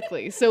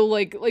 exactly. So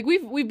like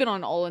we've been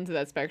on all ends of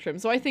that spectrum.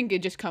 So I think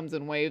it just comes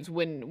in waves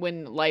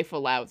when life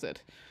allows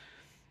it.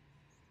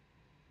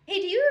 Hey,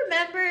 do you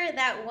remember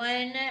that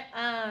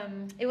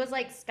one? It was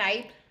like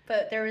Skype,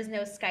 but there was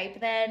no Skype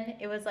then.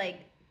 It was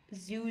like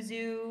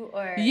Zuzu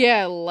or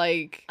Yeah,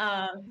 like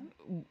um,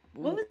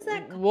 what was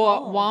that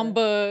called?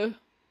 Wamba,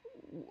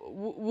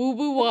 Woo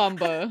Woo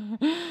Wamba.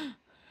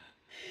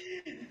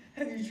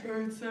 Have you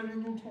tried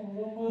sending it to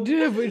Wumble?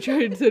 Have we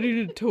tried setting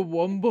it to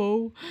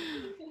Wumbo?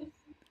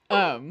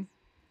 Um,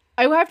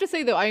 I would have to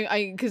say though,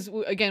 because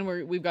again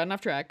we've gotten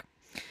off track.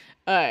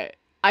 Uh,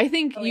 I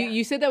think Oh yeah.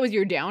 you said that was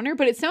your downer,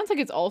 but it sounds like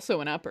it's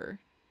also an upper.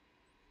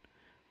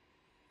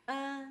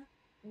 Uh,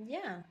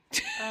 yeah.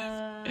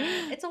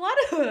 It's a lot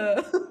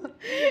of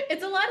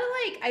it's a lot of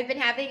like I've been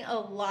having a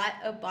lot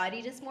of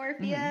body Hmm.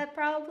 dysmorphia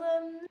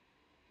problems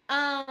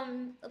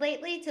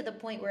lately to the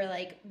point where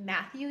like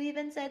Matthew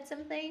even said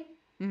something.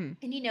 Hmm.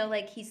 And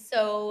like he's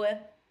so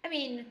I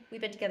mean,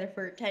 we've been together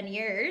for 10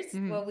 years.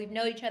 Hmm. Well, we've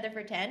known each other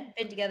for 10,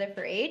 been together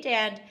for 8,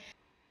 and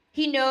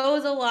he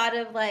knows a lot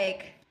of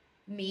like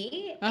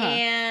me, Uh huh.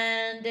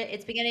 and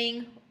it's been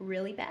getting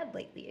really bad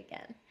lately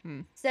again.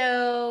 Hmm.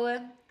 So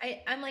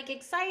I'm like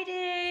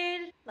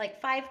excited,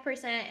 like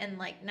 5% and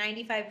like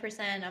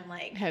 95%. I'm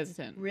like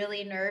Hesitant.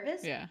 really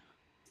nervous. Yeah.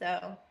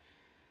 So,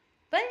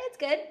 but it's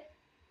good.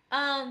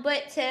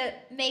 But to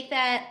make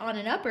that on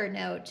an upper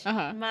note, Uh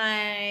huh.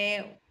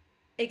 my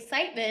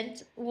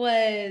excitement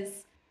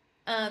was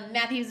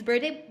Matthew's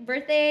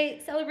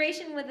birthday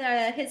celebration with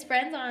his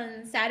friends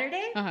on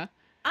Saturday. Uh huh.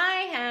 I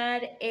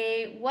had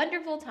a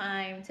wonderful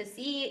time to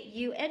see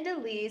you and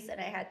Elise,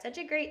 and I had such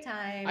a great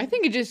I time,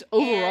 think it just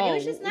and it was overall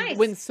just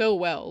went nice. so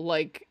well.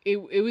 Like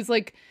it was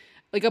like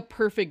a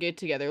perfect get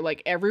together.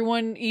 Like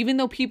everyone, even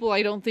though people,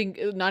 I don't think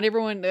not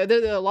everyone. There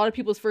are a lot of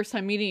people's first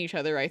time meeting each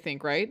other. I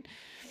think, right?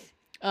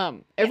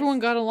 Everyone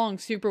Yes, got along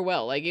super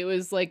well. Like it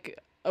was like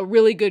a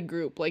really good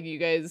group. Like you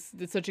guys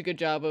did such a good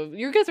job of.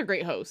 You guys are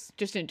great hosts,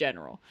 just in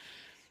general.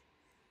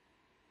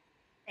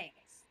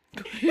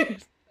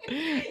 thanks.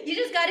 You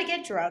just got to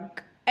get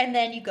drunk, and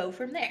then you go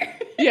from there.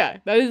 Yeah,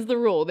 that is the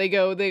rule. They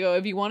go.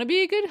 If you want to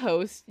be a good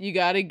host, you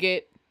got to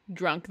get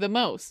drunk the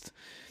most.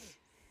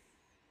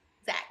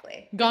 Exactly.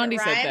 If it Gandhi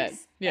said that. rhymes,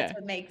 that's Yeah.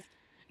 what makes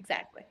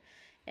exactly.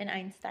 And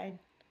Einstein.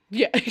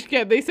 Yeah,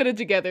 yeah, they said it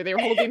together. They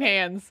were holding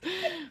hands.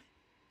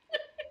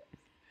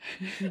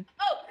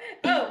 Oh,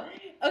 oh,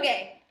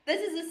 okay.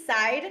 This is a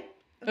side,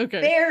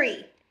 Okay.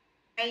 very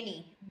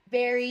tiny,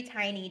 very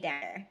tiny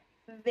downer.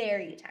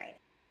 Very tiny.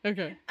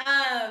 Okay.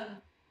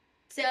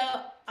 So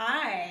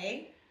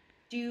I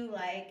do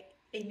like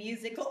a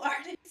musical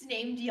artist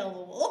named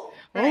Yellow Wolf,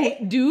 Oh,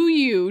 right? do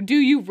you? Do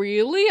you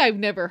really? I've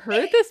never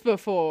heard this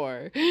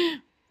before.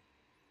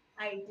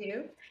 I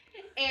do.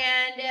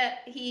 And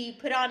he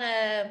put on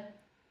a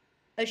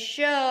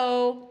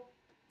show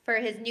for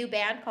his new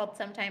band called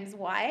Sometimes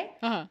Why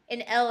Uh-huh.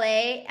 in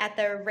LA at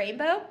the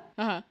Rainbow.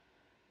 Uh-huh.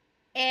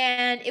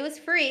 And it was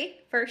free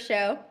first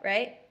show,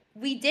 right?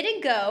 We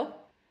didn't go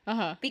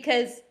Uh-huh.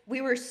 because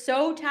we were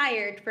so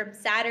tired from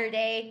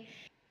Saturday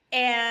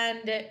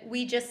and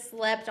we just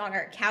slept on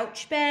our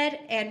couch bed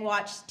and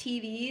watched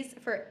TVs.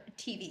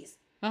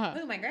 Uh-huh.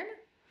 Ooh, my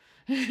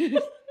grandma.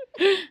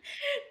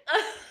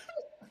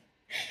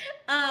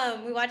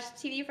 We watched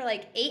TV for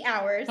like 8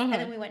 hours Uh-huh.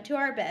 and then we went to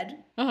our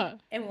bed Uh-huh.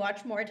 and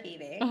watched more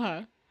TV.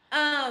 Uh-huh.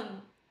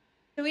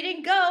 So we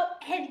didn't go,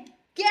 and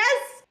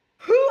guess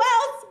who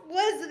else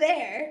was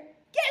there?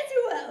 Guess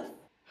who else?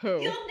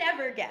 Who? You'll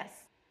never guess.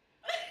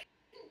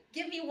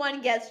 Give me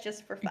one guess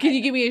just for fun. Can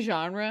you give me a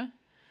genre?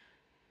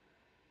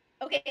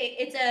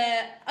 Okay,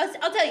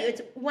 I'll tell you,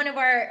 it's one of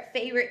our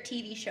favorite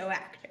TV show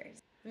actors.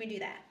 Let me do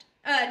that.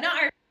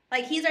 Not our,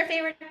 like, he's our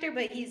favorite actor,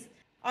 but he's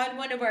on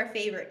one of our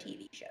favorite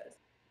TV shows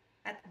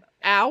at the moment.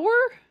 Our?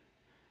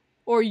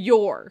 Or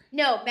your?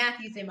 No,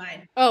 Matthew's in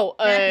mine. Oh,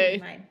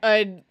 Matthew's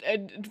mine.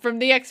 From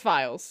the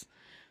X-Files.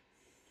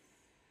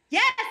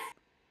 Yes!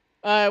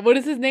 What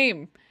is his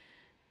name?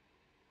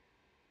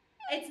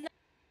 It's not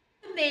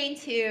the main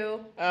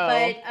two, Oh.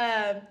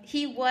 but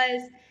he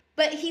was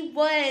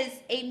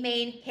a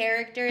main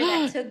character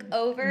that took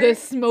over. The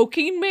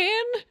smoking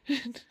man? No,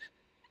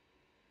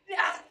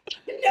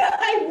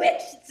 I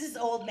wish it's this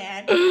old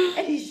man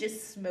and he's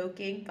just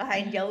smoking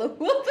behind Yellow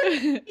Wolf.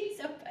 He's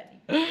so funny.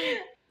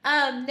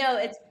 No,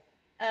 it's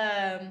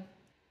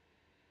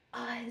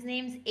his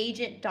name's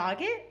Agent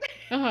Doggett.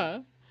 Uh-huh.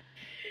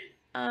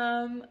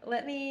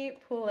 Let me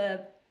pull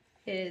up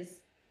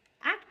his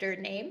actor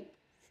name.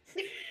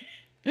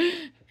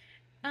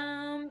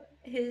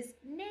 His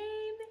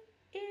name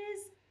is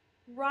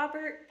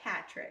Robert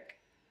Patrick.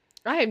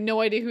 I have no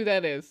idea who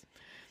that is.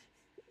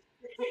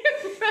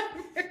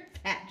 Robert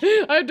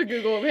Patrick. I have to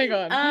Google him. Hang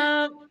on.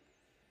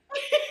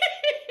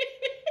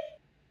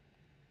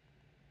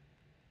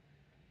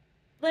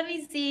 Let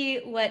me see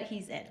what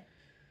he's in.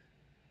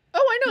 Oh,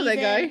 I know He's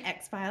that guy. in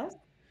X-Files.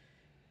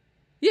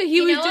 Yeah,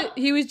 You know-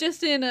 he was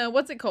just in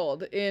what's it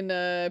called?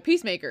 In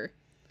Peacemaker.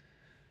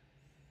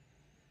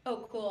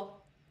 Oh,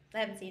 cool. I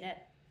haven't seen it.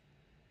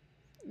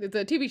 It's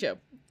a TV show.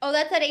 Oh,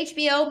 that's that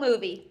HBO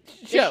movie.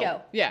 The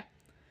show. Yeah.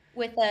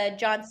 With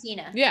John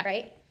Cena. Yeah.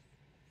 Right?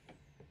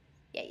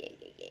 Yeah.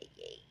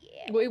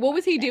 Wait, what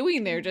was he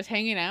doing there? Just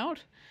hanging out?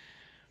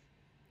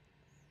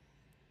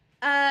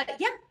 Yeah,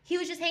 he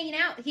was just hanging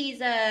out.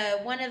 He's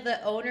one of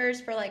the owners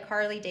for like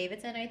Harley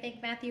Davidson, I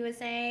think Matthew was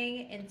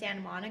saying, in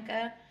Santa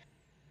Monica.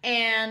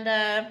 And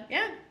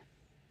yeah.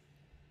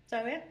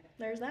 So yeah,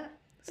 there's that.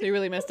 So you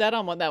really missed out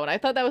on that one. I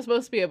thought that was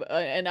supposed to be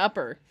an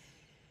upper.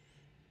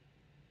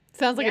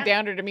 Sounds like a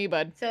downer to me,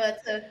 bud. So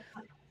that's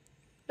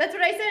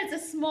what I said.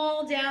 It's a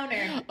small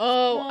downer.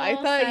 Oh, Small I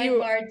thought you.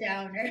 sidebar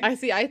downer. I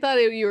see. I thought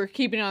you were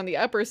keeping it on the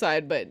upper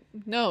side, but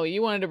no,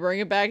 you wanted to bring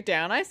it back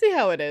down. I see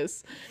how it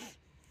is.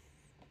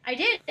 I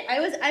did.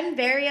 I'm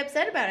very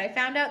upset about it. I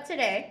found out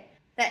today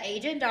that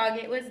Agent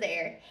Doggett was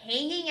there,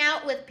 hanging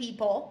out with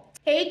people,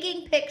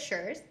 taking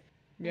pictures,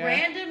 Yeah.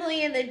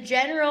 randomly in the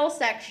general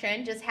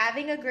section, just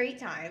having a great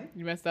time.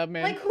 You messed up,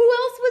 man. Like, who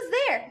else was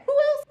there? Who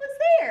else was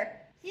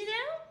there? You know?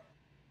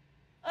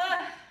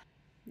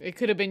 It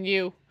could have been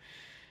you.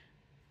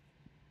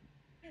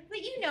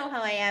 But you know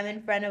how I am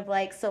in front of,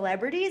 like,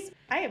 celebrities.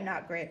 I am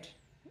not great.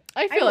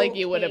 I feel like will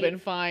you would have cave. been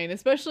fine,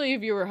 especially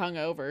if you were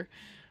hungover.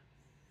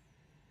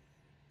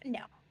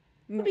 No.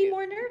 I'd be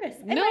more nervous.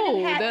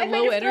 No, that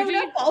low energy?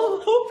 Up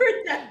all over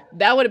them.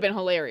 That would have been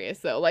hilarious,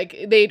 though. Like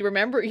he'd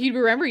remember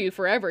you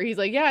forever. He's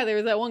like, yeah, there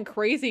was that one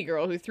crazy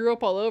girl who threw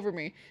up all over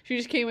me. She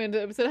just came in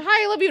and said,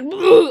 "Hi, I love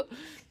you."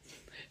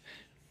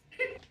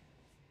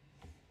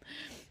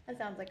 That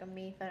sounds like a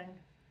me thing.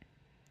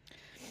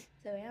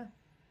 So yeah.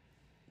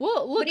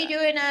 Well, look, What are you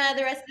doing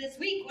the rest of this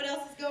week? What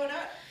else is going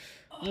on?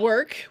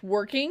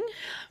 working.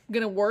 I'm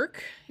gonna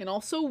work and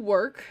also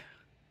work.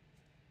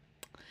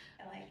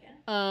 I like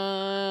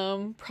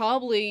it.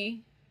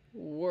 Probably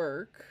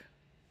work.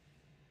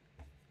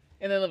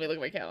 And then let me look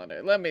at my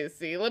calendar. Let me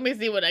see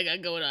what I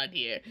got going on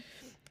here.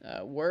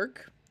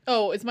 Work.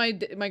 Oh, it's my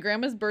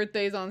grandma's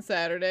birthday's on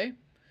Saturday.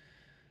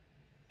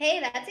 Hey,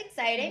 that's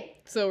exciting.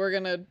 So we're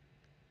gonna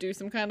do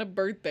some kind of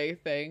birthday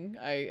thing.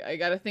 I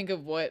gotta think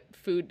of what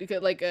food,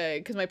 because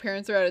my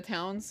parents are out of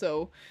town,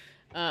 so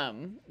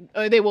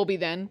they will be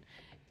then,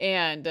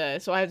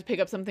 and so I have to pick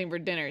up something for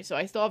dinner. So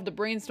I still have to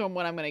brainstorm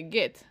what I'm gonna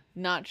get.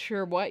 Not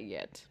sure what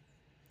yet.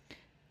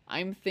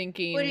 I'm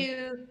thinking What do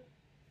you...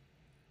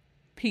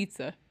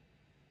 pizza.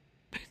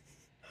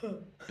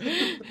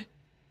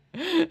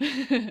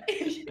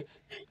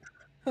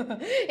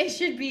 It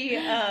should be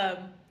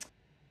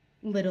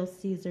Little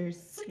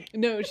Caesars.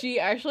 No, she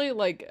actually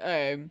like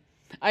I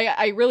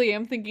really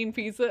am thinking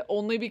pizza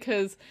only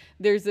because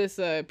there's this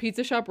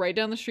pizza shop right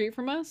down the street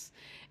from us,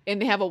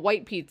 and they have a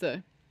white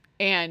pizza,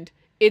 and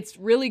it's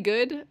really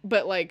good,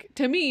 but like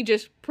to me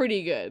just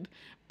pretty good.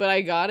 But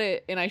I got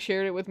it and I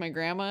shared it with my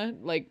grandma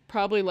like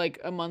probably like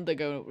a month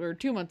ago or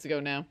 2 months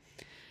ago now.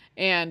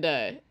 And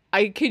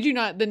I kid you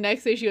not, the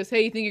next day she goes,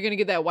 "Hey, you think you're gonna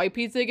get that white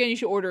pizza again? You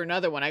should order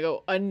another one." I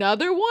go,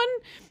 "Another one?"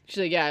 She's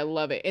like, "Yeah, I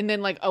love it." And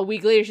then like a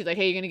week later, she's like,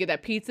 "Hey, you gonna get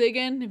that pizza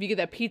again? If you get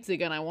that pizza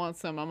again, I want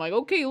some." I'm like,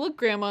 "Okay, look,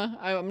 Grandma,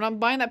 I'm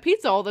not buying that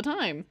pizza all the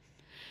time."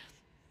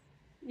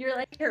 You're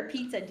like her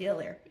pizza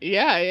dealer.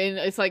 Yeah, and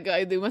it's like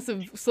they must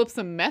have slipped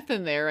some meth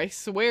in there. I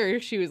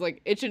swear she was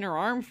like itching her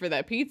arm for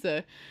that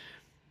pizza.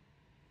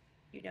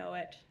 You know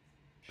it.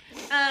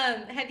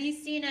 Have you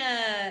seen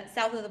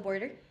South of the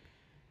Border?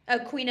 A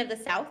Queen of the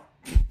South?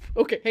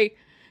 Okay, hey,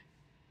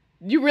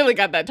 you really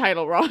got that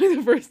title wrong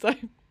the first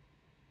time.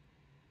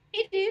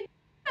 Hey, dude.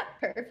 Not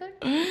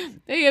perfect.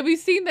 Hey, have you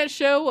seen that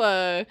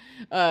show,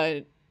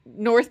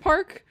 North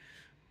Park?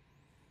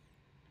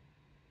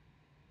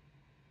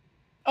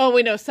 Oh,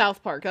 wait, no,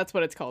 South Park. That's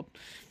what it's called.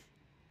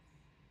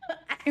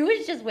 I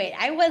was just wait.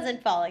 I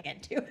wasn't falling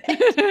into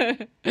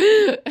it.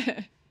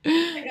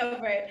 Go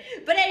for it.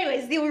 But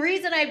anyways, the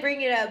reason I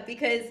bring it up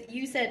because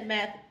you said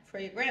meth for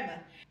your grandma.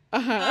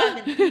 Uh-huh.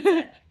 And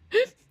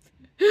pizza.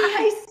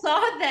 I saw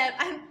them.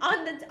 I'm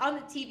on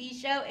the TV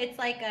show. It's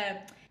like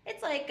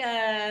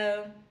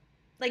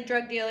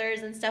drug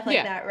dealers and stuff like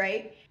Yeah. that,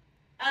 right?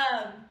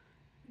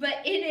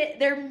 But in it,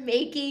 they're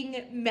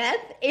making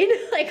meth in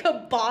like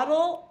a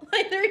bottle.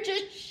 Like they're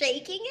just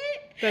shaking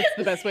it. That's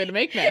the best way to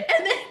make meth.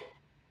 And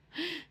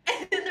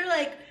then they're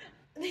like,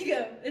 they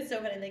go, it's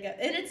so funny. They go,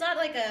 and it's not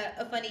like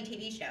a funny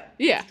TV show.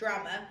 Yeah. It's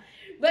drama.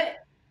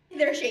 But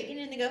they're shaking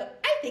and they go,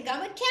 I think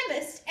I'm a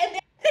chemist. And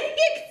then they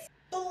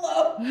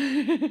explode.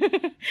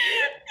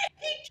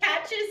 He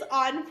catches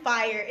on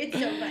fire. It's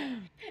so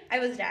fun. I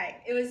was dying.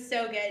 It was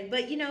so good.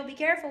 But be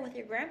careful with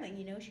your grandma.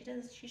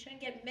 She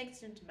shouldn't get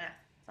mixed into meth.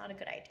 It's not a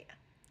good idea.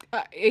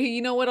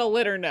 You know what? I'll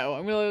let her know.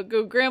 I'm gonna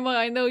go, Grandma,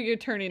 I know you're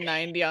turning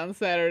 90 on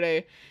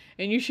Saturday,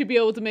 and you should be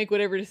able to make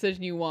whatever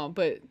decision you want,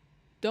 but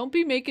don't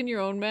be making your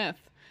own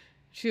meth.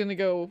 She's gonna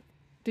go,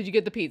 did you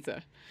get the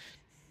pizza?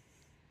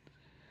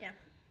 Yeah.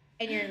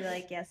 And you're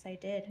like, yes, I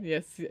did.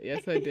 Yes,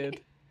 I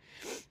did.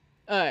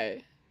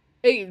 Hey,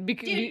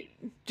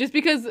 just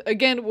because,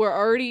 again, we're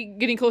already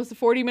getting close to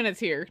 40 minutes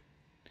here.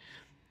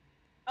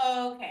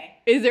 Oh, okay.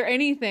 Is there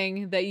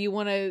anything that you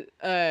want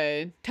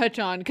to touch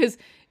on? Because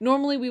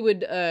normally we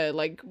would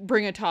like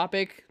bring a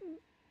topic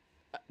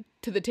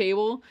to the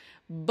table,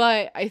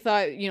 but I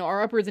thought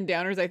our uppers and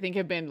downers I think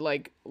have been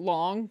like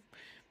long,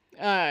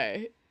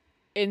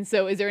 and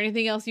so is there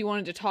anything else you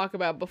wanted to talk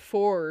about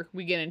before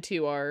we get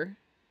into our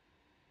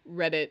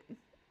Reddit?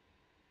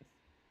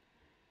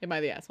 Am I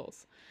the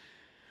assholes?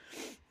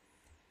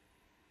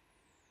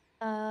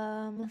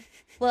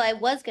 Well, I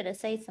was gonna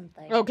say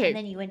something. Okay. And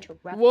then you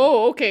interrupted.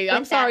 Whoa, okay.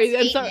 I'm with that sorry.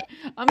 statement.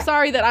 I'm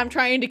sorry that I'm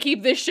trying to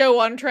keep this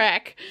show on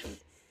track.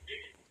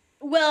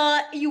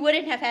 Well, you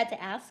wouldn't have had to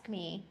ask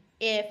me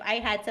if I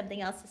had something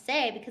else to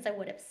say because I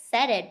would have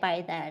said it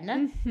by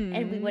then,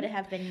 and we would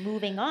have been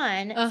moving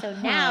on. So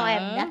now I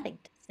have nothing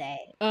to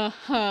say.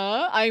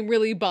 I'm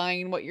really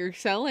buying what you're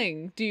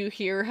selling. Do you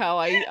hear how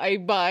I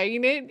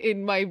buying it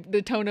in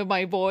the tone of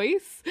my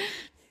voice?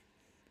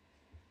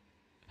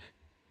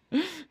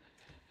 Let's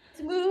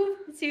move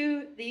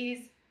to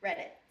these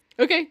Reddit.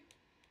 Okay.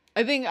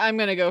 I think I'm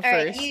gonna go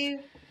first.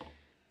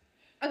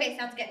 Okay,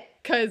 sounds good.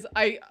 Cause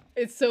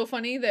it's so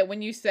funny that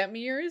when you sent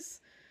me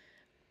yours,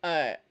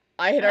 I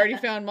had already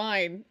found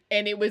mine,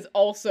 and it was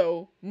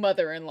also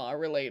mother-in-law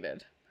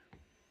related.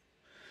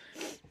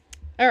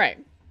 All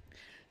right.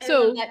 I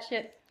love that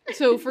shit.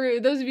 So for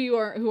those of you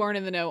who aren't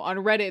in the know, on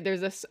Reddit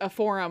there's a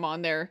forum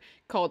on there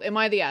called "Am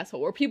I the Asshole?"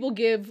 where people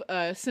give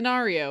a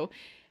scenario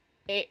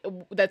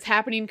that's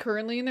happening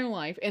currently in their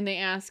life, and they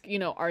ask,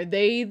 are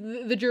they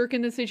the jerk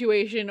in the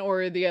situation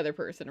or the other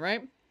person,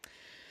 right?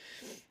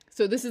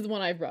 So this is the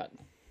one I brought.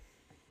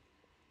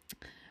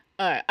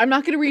 I'm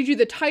not going to read you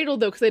the title,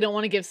 though, because I don't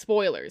want to give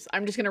spoilers.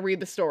 I'm just going to read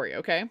the story,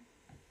 okay?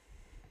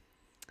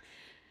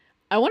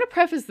 I want to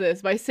preface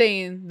this by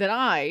saying that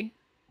I,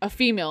 a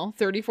female,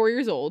 34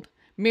 years old,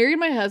 married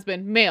my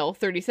husband, male,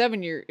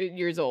 37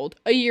 years old,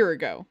 a year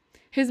ago.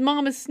 His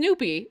mom is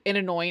Snoopy, an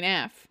annoying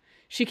AF.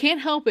 She can't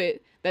help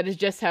it. That is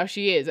just how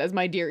she is, as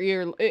my dear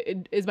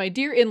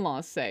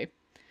in-laws say.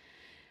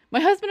 My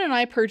husband and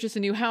I purchased a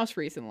new house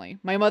recently.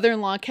 My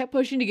mother-in-law kept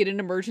pushing to get an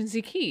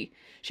emergency key.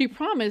 She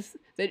promised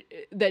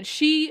that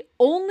she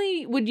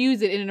only would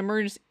use it in an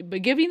emergency,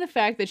 but given the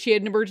fact that she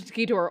had an emergency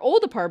key to our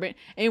old apartment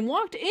and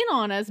walked in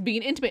on us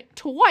being intimate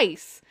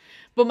twice,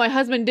 but my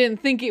husband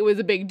didn't think it was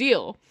a big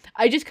deal.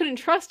 I just couldn't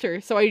trust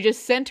her, so I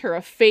just sent her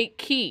a fake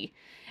key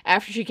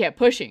after she kept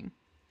pushing.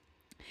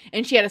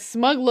 And she had a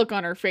smug look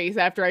on her face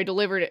after I hand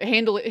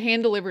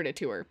delivered it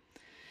to her.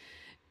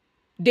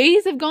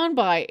 Days have gone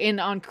by, and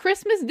on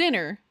Christmas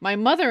dinner, my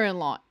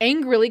mother-in-law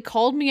angrily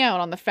called me out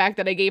on the fact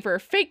that I gave her a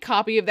fake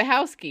copy of the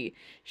house key.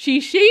 She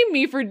shamed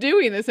me for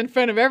doing this in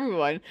front of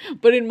everyone,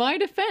 but in my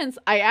defense,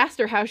 I asked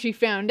her how she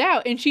found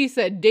out, and she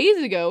said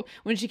days ago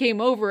when she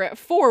came over at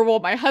 4 while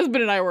my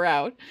husband and I were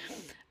out.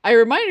 I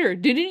reminded her,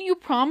 didn't you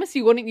promise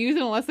you wouldn't use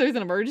it unless there's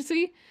an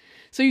emergency?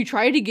 So you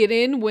tried to get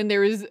in when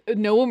there was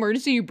no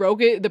emergency, you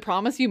broke it, the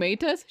promise you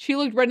made to us? She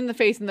looked red in the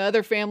face, and the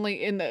other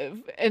family and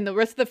the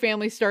rest of the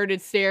family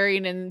started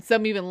staring, and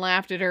some even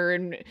laughed at her,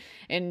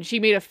 and she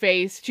made a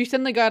face. She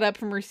suddenly got up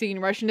from her seat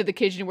and rushed into the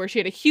kitchen, where she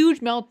had a huge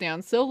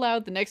meltdown, so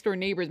loud the next door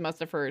neighbors must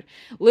have heard.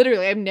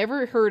 Literally, I've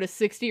never heard a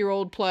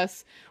 60-year-old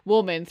plus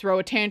woman throw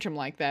a tantrum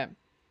like that.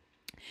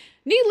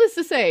 Needless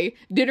to say,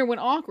 dinner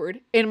went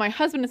awkward, and my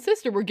husband and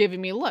sister were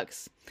giving me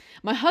looks.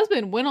 My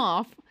husband went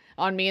off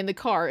on me in the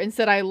car and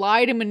said I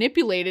lied and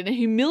manipulated and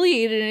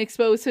humiliated and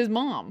exposed his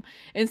mom,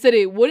 and said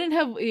he wouldn't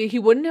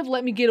have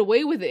let me get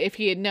away with it if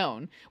he had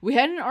known. We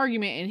had an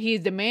argument, and he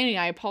is demanding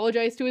I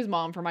apologize to his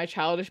mom for my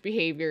childish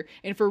behavior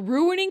and for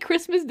ruining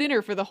Christmas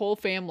dinner for the whole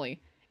family.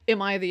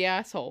 Am I the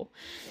asshole?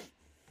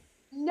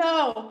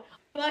 No.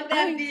 Fuck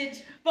that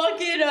bitch.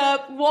 Fuck it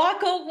up.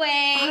 Walk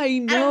away. I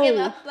know. I don't give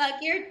a fuck.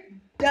 You're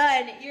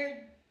done. You're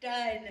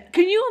done.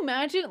 Can you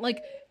imagine,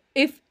 like,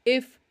 if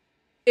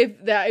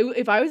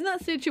I was in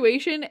that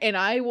situation and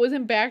I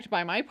wasn't backed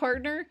by my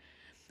partner,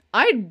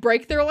 I'd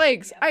break their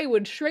legs. I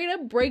would straight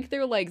up break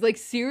their legs. Like,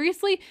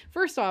 seriously?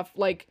 First off,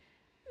 like,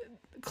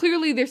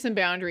 clearly there's some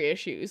boundary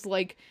issues.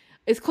 Like,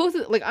 as close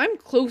as, like, I'm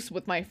close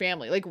with my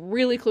family, like,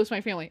 really close to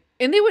my family,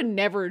 and they would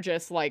never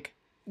just, like,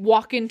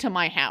 walk into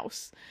my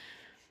house.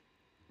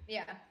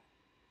 Yeah.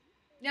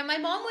 Now, my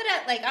mom would,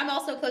 like, I'm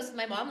also close with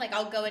my mom. Like,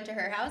 I'll go into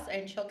her house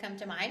and she'll come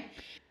to mine.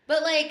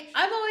 But, like,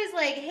 I'm always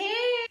like, hey,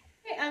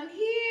 I'm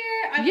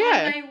here. I'm on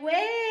my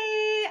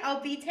way.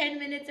 I'll be 10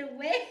 minutes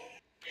away.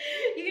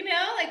 You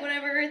know, like,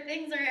 whenever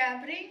things are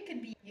happening,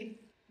 could be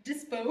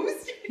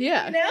disposed.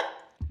 Yeah. You know?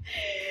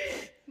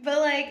 But,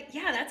 like,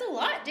 yeah, that's a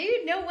lot,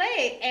 dude. No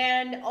way.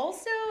 And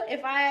also,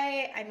 if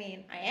I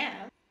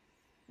am.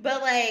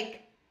 But,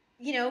 like,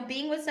 you know,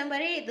 being with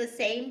somebody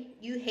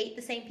you hate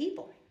the same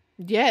people.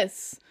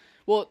 Yes.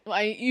 Well,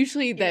 I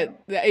usually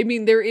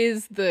there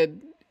is the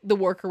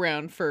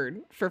workaround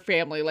for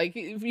family. Like,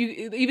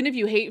 even if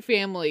you hate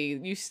family,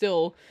 you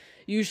still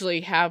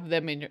usually have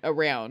them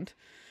around.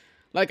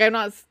 Like, I'm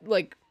not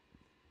like,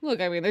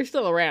 look, I mean, they're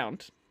still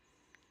around.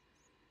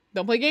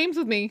 Don't play games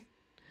with me.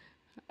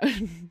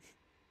 I'm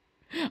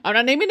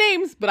not naming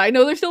names, but I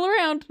know they're still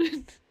around.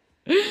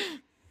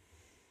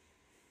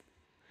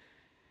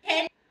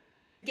 And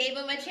gave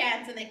them a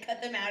chance and then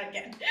cut them out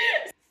again.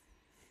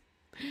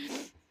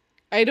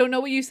 I don't know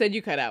what you said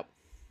you cut out.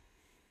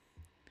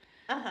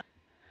 Uh-huh.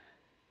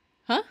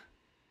 Huh?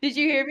 Did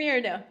you hear me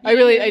or no? I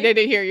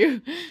didn't hear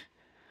you.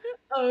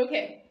 Oh,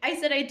 okay. I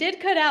said I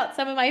did cut out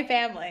some of my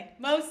family,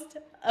 most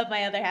of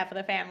my other half of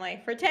the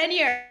family, for 10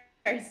 years,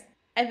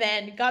 and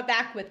then got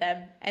back with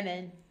them, and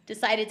then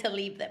decided to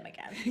leave them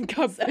again.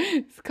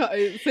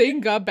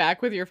 Saying got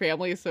back with your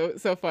family is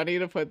so funny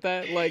to put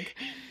that. Like,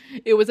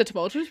 it was a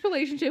tumultuous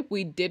relationship.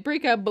 We did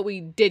break up, but we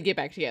did get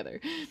back together.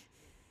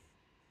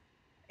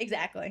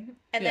 Exactly.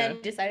 And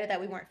then decided that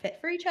we weren't fit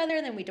for each other,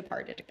 and then we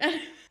departed.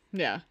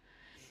 Yeah.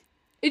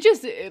 It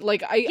just,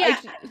 like, I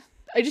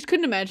just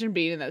couldn't imagine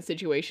being in that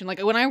situation.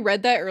 Like, when I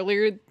read that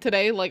earlier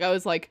today, like, I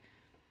was like,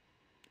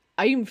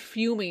 I am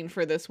fuming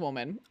for this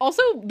woman.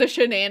 Also, the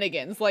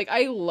shenanigans. Like,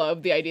 I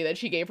love the idea that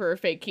she gave her a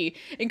fake key.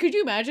 And could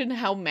you imagine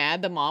how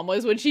mad the mom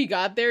was when she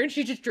got there and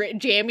she's just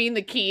jamming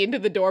the key into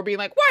the door, being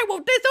like, why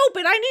won't this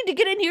open? I need to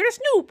get in here to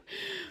snoop.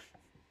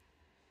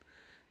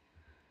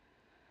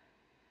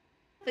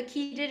 The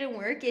key didn't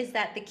work is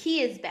that the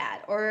key is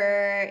bad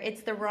or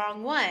it's the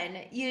wrong one,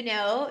 you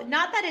know?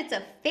 Not that it's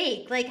a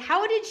fake. Like,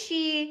 how did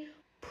she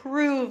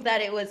prove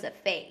that it was a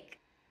fake?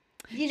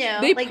 You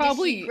know, did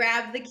she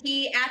grab the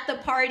key at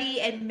the party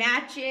and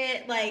match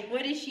it? Like,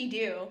 what did she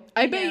do?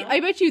 I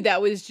bet you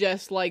that was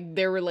just, like,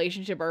 their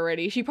relationship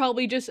already. She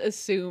probably just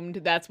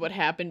assumed that's what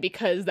happened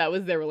because that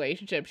was their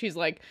relationship. She's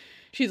like,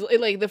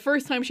 the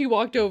first time she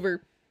walked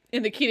over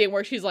and the key didn't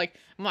work, she's like,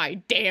 my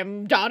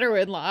damn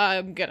daughter-in-law,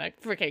 I'm gonna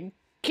freaking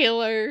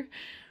kill her.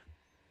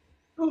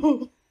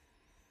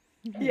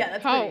 Yeah,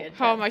 that's pretty intense.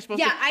 How am I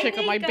supposed to check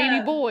on my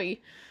baby boy?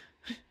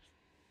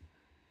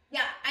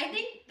 Yeah, I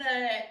think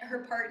her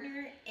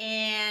partner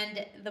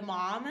and the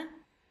mom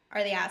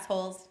are the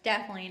assholes.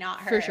 Definitely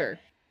not her. For sure.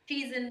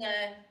 She's in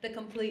the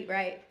complete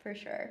right, for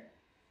sure.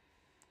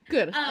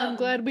 Good. I'm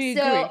glad we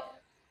agree.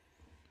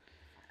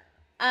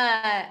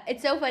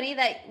 It's so funny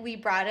that we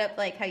brought up,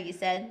 like, how you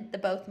said the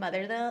both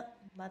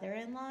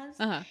mother-in-laws.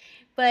 Uh-huh.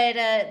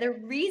 But the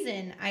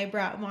reason I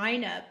brought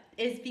mine up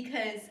is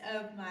because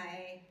of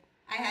I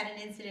had an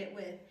incident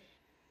with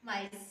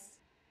my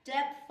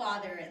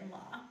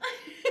stepfather-in-law.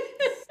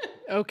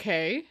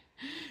 Okay.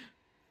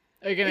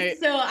 Are you gonna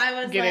get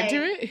like,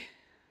 into it?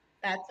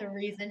 That's a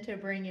reason to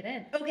bring it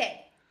in.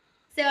 Okay.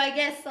 So I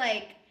guess,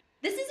 like,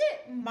 this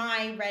isn't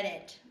my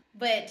Reddit,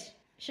 but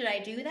should I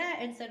do that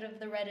instead of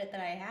the Reddit that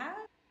I have?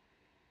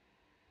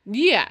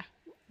 Yeah.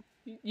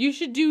 You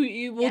should do.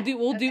 Yeah. Okay.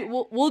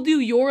 We'll do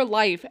your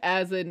life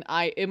as an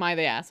I. Am I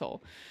the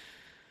asshole?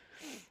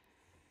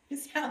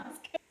 Sounds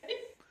good.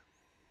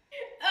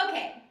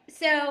 Okay.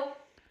 So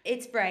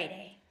it's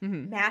Friday.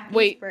 Matthew's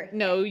Wait,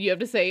 no. birthday. You have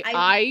to say I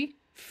I,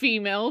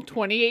 female,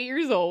 28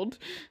 years old.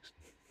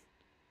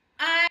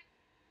 I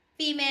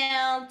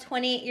female,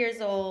 28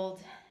 years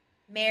old,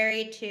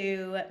 married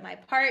to my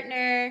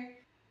partner,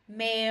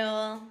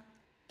 male,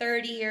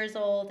 30 years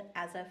old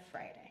as of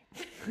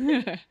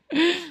Friday.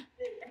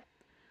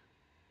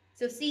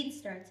 So scene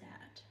starts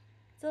at.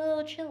 It's a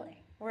little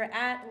chilly. We're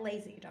at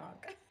Lazy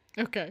Dog.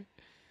 Okay.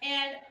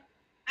 And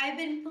I've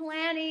been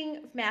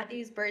planning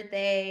Matthew's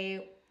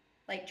birthday,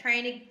 like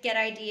trying to get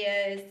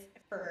ideas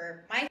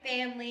for my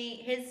family,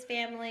 his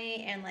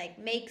family, and like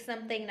make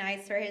something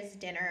nice for his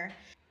dinner.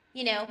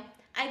 You know,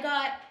 I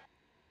got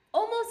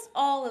almost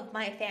all of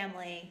my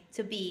family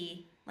to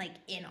be like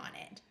in on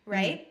it, Mm-hmm.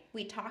 right?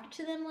 We talked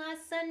to them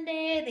last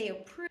Sunday, they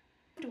approved,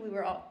 we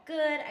were all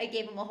good. I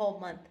gave them a whole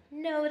month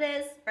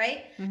notice,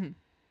 right? Mm-hmm.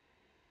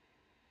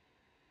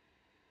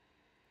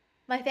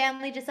 My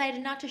family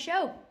decided not to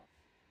show.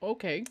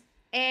 Okay.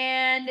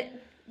 And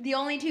the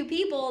only two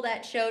people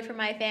that showed from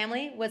my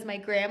family was my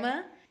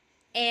grandma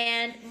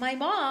and my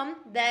mom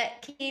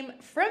that came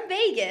from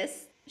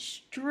Vegas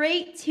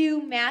straight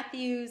to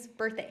Matthew's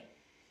birthday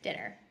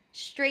dinner.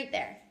 Straight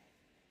there.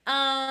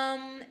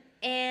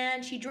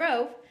 And she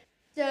drove.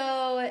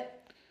 So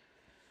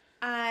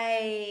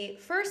I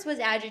first was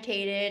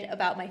agitated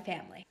about my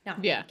family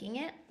not Yeah. making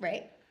it,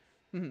 right?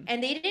 Mm-hmm.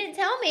 And they didn't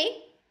tell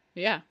me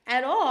Yeah.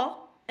 at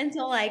all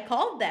until I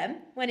called them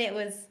when I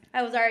was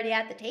already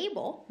at the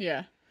table.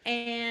 Yeah.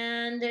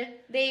 And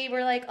they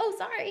were like, "Oh,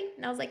 sorry."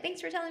 And I was like,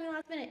 "Thanks for telling me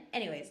last minute."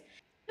 Anyways,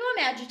 so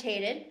I'm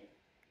agitated.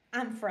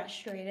 I'm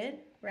frustrated,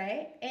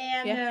 right?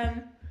 And Yeah.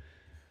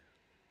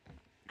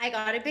 I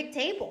got a big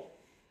table.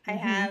 I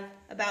Mm-hmm. have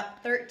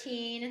about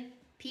 13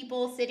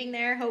 people sitting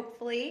there,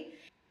 hopefully.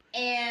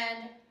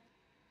 And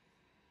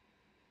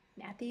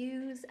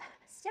Matthew's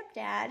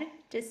stepdad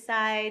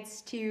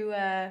decides to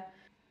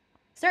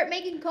start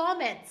making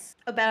comments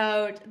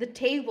about the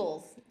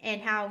tables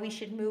and how we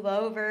should move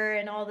over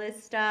and all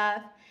this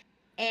stuff.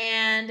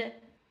 And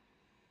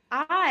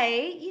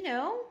I,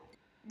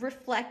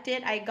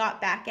 reflected. I got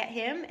back at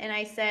him and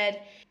I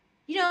said,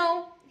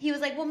 he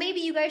was like, well, maybe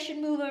you guys should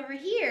move over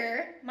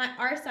here,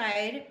 our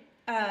side,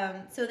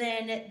 so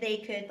then they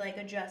could like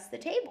adjust the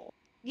table,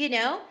 you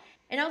know?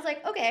 And I was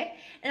like, okay.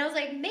 And I was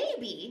like,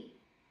 maybe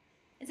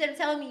instead of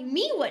telling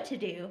me what to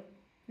do,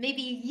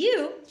 maybe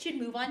you should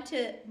move on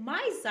to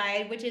my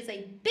side, which is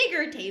a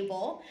bigger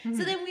table, so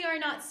Mm-hmm. then we are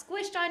not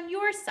squished on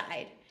your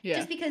side Yeah.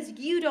 just because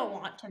you don't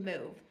want to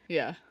move.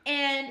 Yeah.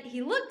 And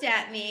he looked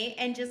at me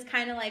and just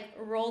kind of like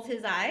rolled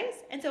his eyes.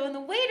 And so when the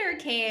waiter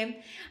came,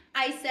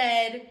 I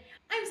said,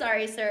 I'm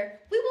sorry, sir.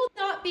 We will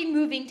not be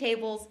moving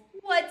tables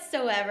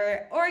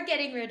whatsoever or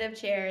getting rid of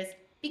chairs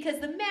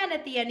because the man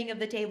at the ending of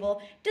the table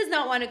does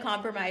not want to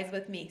compromise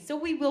with me. So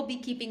we will be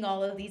keeping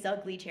all of these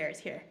ugly chairs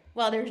here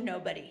while there's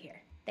nobody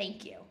here.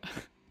 Thank you.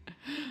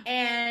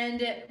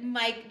 And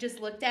Mike just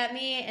looked at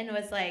me and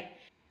was like,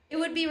 it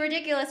would be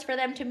ridiculous for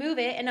them to move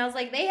it. And I was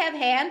like, they have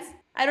hands.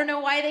 I don't know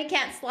why they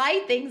can't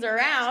slide things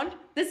around.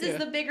 This is Yeah.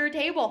 the bigger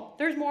table.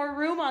 There's more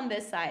room on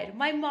this side.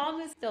 My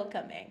mom is still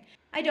coming.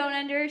 I don't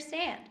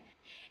understand.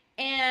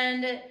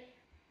 And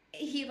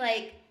he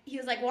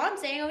was like, well, I'm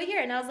staying over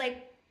here. And I was like,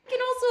 I can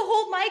also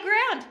hold my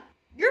ground.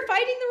 You're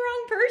fighting the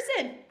wrong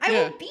person. I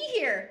Yeah. won't be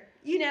here,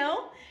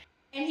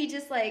 And he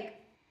just like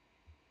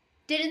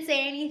didn't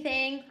say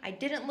anything. I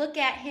didn't look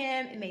at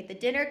him. It made the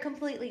dinner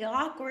completely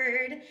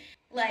awkward.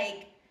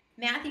 Like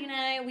Matthew and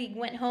I, we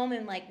went home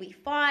and like we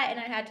fought, and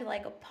I had to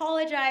like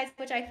apologize,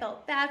 which I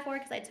felt bad for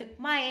because I took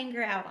my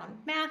anger out on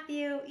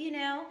Matthew.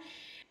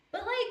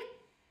 But like,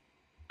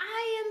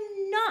 I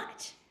am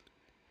not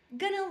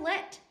gonna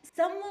let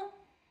some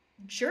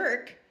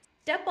jerk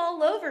step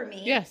all over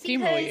me Yeah.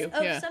 Steamroll because you.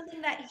 of Yeah.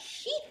 something that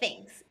he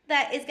thinks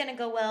that is gonna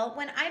go well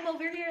when I'm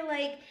over here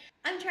like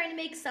I'm trying to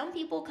make some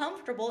people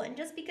comfortable, and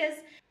just because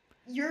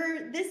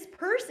you're this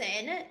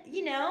person,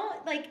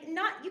 like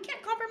not you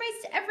can't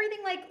compromise to everything,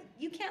 like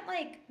you can't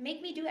like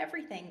make me do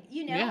everything,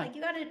 Yeah. like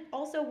you got to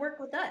also work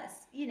with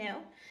us.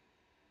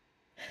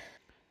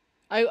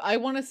 I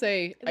want to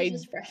say It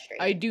was just I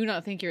frustrating. do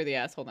not think you're the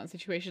asshole in that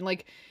situation.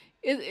 Like,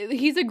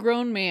 he's a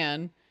grown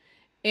man,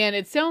 and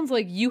it sounds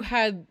like you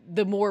had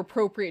the more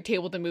appropriate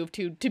table to move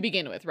to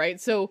begin with, right?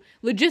 So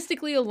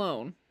logistically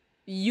alone,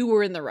 you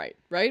were in the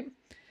right?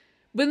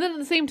 But then at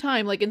the same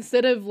time, like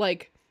instead of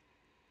like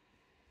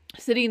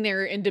sitting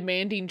there and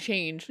demanding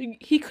change,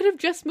 he could have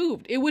just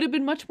moved. It would have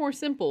been much more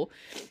simple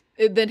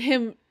than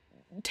him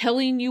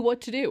telling you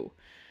what to do.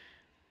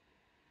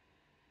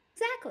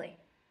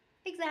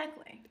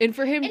 Exactly. And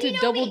for him And to you know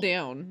double me.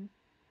 down.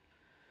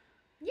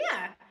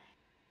 Yeah.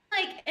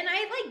 Like, and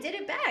I like did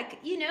it back,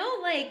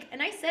 like,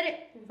 and I said it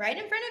right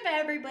in front of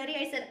everybody.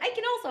 I said, I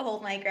can also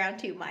hold my ground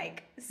too,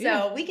 Mike. So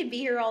Yeah. we can be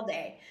here all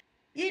day.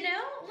 Like,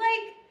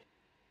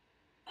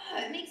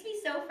 it makes me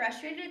so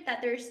frustrated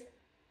that there's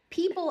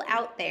people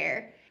out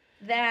there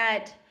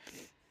that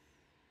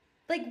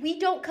like we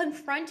don't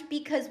confront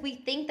because we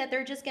think that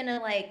they're just gonna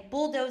like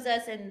bulldoze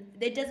us and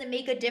it doesn't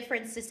make a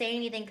difference to say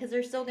anything because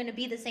they're still gonna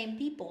be the same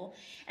people.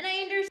 And I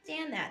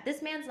understand that.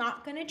 This man's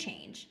not gonna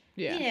change.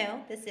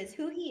 Yeah. This is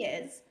who he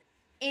is.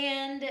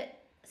 And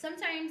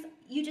sometimes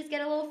you just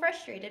get a little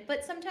frustrated,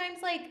 but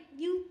sometimes like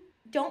you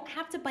don't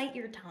have to bite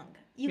your tongue.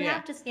 You Yeah.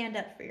 have to stand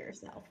up for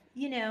yourself.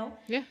 Yeah.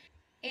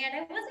 And I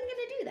wasn't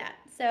gonna do that.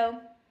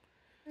 So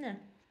no.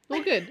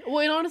 Well, good. Well,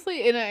 and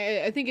honestly, and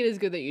I think it is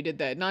good that you did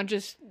that. Not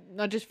just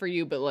for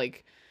you, but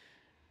like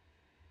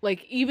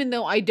even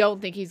though I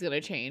don't think he's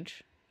gonna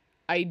change,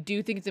 I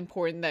do think it's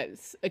important that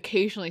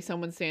occasionally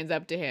someone stands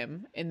up to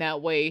him, and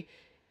that way,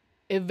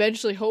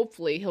 eventually,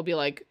 hopefully,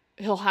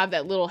 he'll have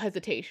that little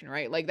hesitation,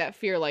 right? Like that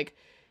fear, like,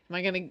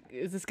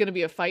 is this gonna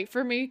be a fight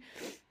for me?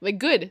 Like,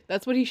 good.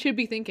 That's what he should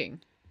be thinking.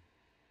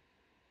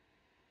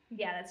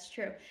 Yeah, that's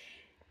true.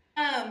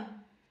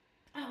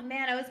 Oh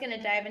man, I was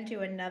gonna dive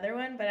into another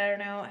one, but I don't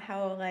know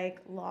how like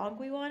long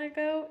we want to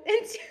go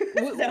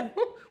into. So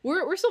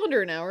We're still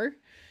under an hour.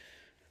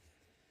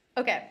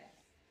 okay,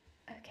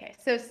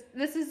 so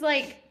this is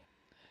like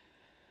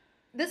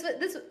this.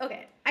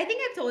 Okay. I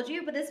think I've told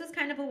you, but this was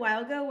kind of a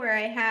while ago where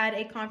I had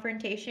a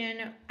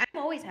confrontation.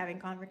 I'm always having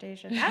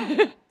confrontations. I don't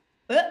know.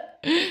 But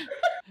I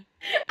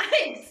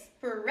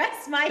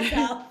express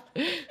myself.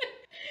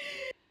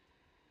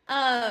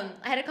 I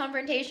had a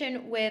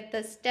confrontation with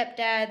Matthew's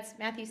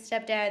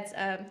stepdad's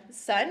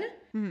son.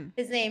 Mm-hmm.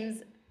 His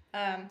name's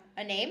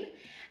a name.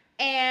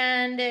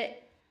 And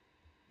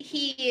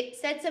he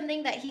said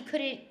something that he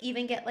couldn't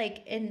even get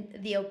like in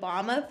the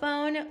Obama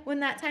phone when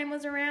that time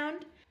was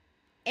around.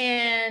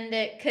 And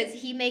because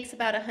he makes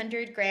about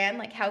 100 grand,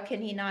 like how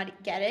can he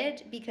not get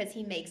it? Because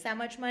he makes that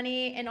much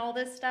money and all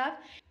this stuff.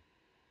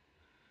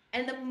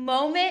 And the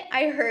moment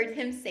I heard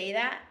him say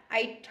that,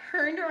 I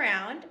turned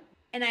around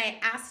and I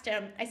asked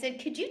him, I said,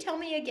 could you tell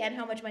me again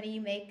how much money you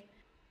make?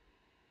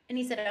 And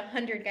he said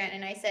 100 grand.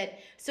 And I said,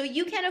 so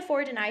you can't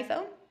afford an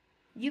iPhone?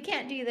 You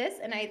can't do this?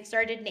 And I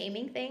started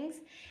naming things.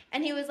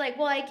 And he was like,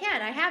 well, I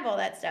can. I have all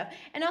that stuff.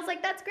 And I was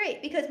like, that's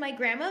great because my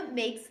grandma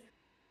makes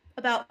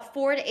about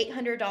 $400 to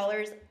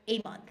 $800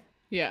 a month.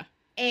 Yeah.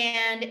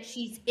 And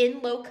she's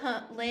in low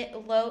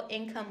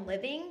income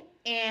living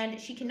and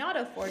she cannot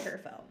afford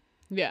her phone.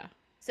 Yeah.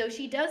 So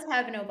she does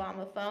have an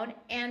Obama phone,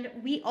 and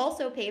we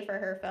also pay for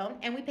her phone,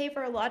 and we pay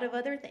for a lot of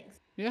other things.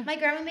 Yeah. My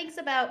grandma makes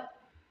about,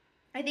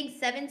 I think,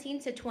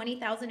 17 to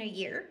 20,000 a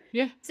year.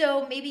 Yeah.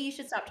 So maybe you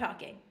should stop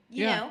talking.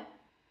 You know.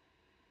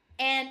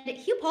 And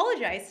he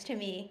apologized to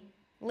me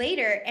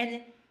later,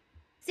 and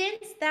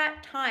since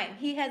that time,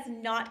 he has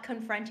not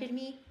confronted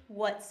me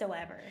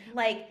whatsoever.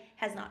 Like,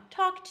 has not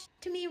talked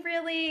to me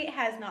really,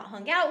 has not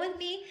hung out with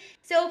me.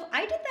 So if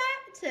I did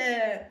that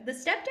to the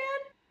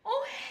stepdad,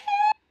 oh hell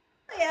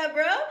yeah,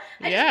 bro.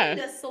 I just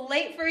need to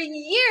slate for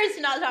years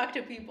to not talk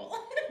to people.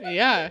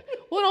 Yeah.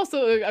 Well, and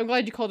also, I'm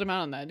glad you called him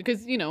out on that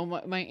because,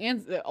 my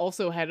aunt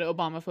also had an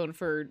Obama phone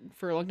for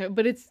a long time,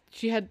 but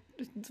she had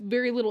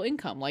very little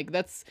income. Like,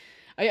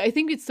 I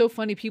think it's so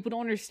funny. People don't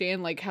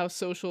understand, like, how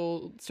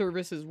social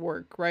services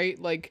work, right?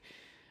 Like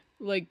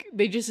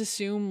they just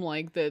assume,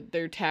 like, that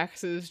their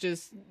taxes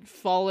just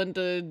fall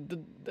into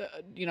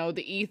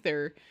the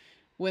ether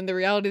when the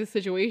reality of the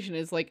situation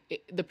is, like,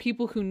 the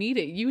people who need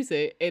it use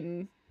it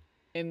and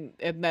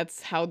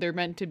that's how they're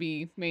meant to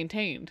be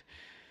maintained.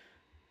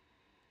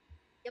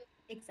 Yep,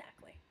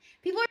 exactly.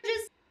 People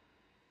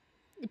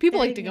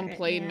like to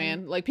complain,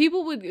 man. Like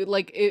people would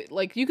like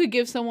you could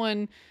give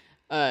someone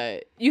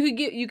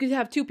you could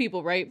have two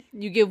people, right?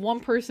 You give one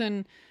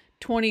person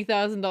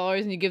 $20,000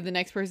 and you give the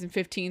next person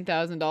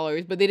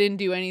 $15,000, but they didn't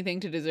do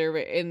anything to deserve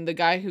it, and the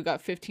guy who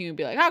got 15 would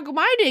be like, how come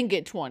I didn't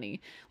get 20?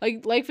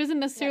 Like life isn't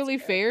necessarily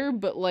fair,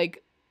 but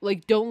like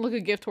don't look a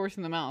gift horse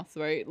in the mouth,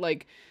 right?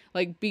 Like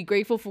be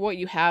grateful for what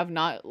you have,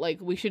 not like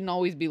we shouldn't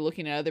always be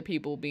looking at other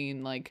people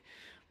being like,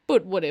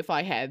 but what if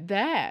I had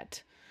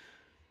that?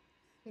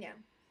 Yeah,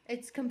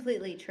 it's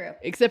completely true.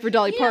 Except for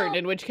Dolly Parton,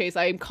 in which case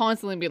I'm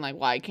constantly being like,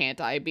 why can't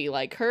I be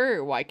like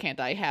her? Why can't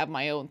I have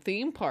my own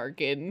theme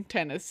park in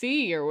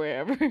Tennessee or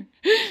wherever?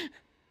 I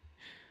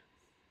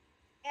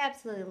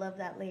absolutely love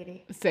that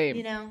lady.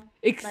 Same.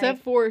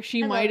 Except for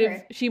she might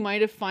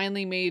have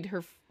finally made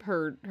her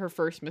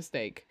first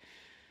mistake.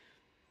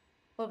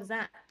 What was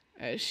that?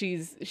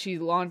 She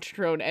launched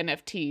her own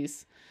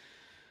NFTs.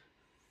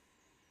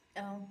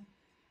 Oh.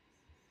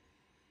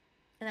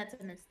 And that's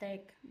a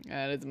mistake.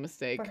 That is a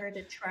mistake. For her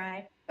to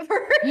try.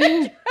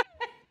 She's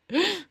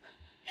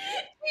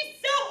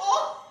so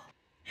old.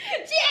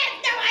 She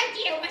has no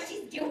idea what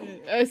she's doing.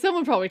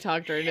 Someone probably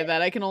talked her into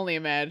that. I can only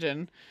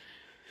imagine.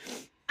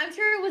 I'm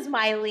sure it was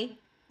Miley.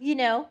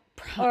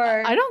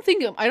 Or I don't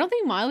think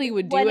Miley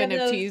would do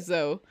NFTs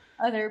though.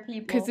 Other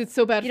people. Because it's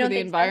so bad for the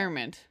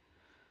environment. So?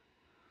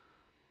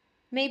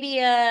 Maybe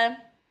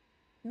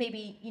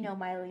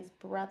Miley's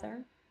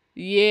brother.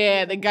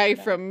 Yeah, the guy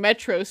from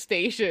Metro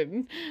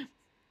Station.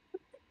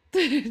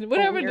 What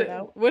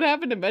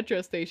happened to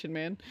Metro Station,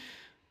 man?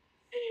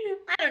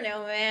 I don't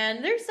know,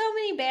 man. There's so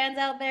many bands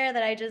out there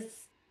that I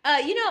just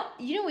You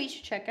know what you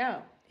should check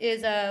out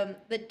is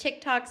the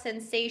TikTok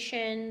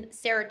sensation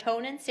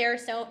serotonin,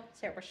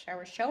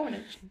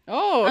 serotonin.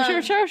 Oh, sure,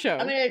 Um, sure, I'm sure.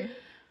 gonna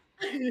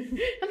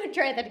I'm gonna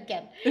try that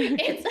again.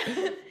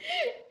 It's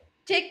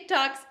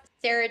TikTok's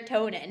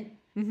serotonin.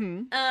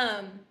 Mm-hmm.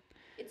 Um,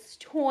 it's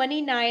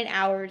 29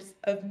 hours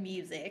of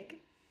music.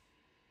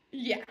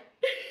 Yeah.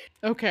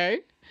 Okay.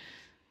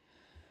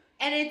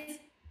 And it's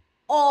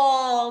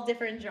all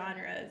different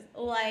genres,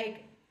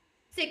 like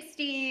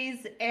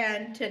 60s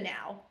and to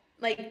now.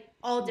 Like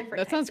all different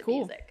That types sounds of cool.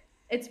 music.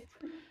 It's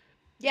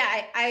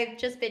yeah, I've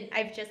just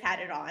had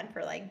it on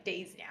for like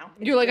days now.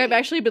 It's You're like, I've great.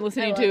 actually been I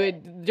listening to love it.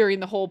 it during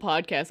the whole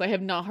podcast. I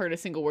have not heard a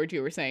single word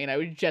you were saying. I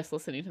was just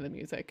listening to the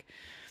music.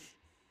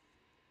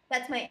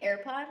 That's my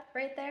AirPod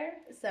right there.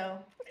 So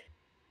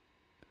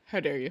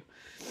How dare you?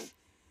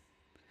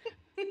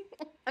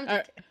 I'm All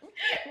just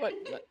right.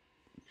 kidding. What?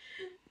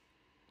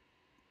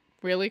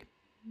 Really?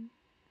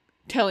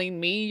 Telling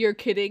me you're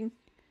kidding?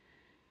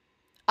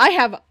 I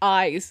have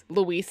eyes,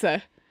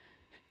 Louisa,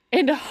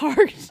 and a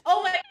heart.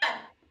 Oh my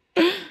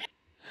god.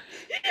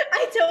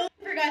 I totally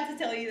forgot to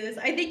tell you this.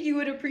 I think you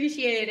would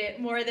appreciate it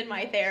more than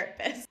my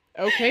therapist.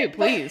 Okay, But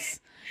please.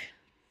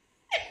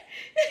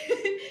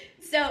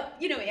 so,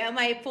 yeah,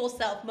 my full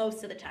self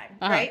most of the time,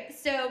 Uh-huh. right?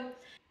 So,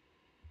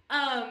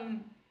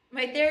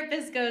 my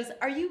therapist goes,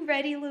 "Are you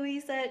ready,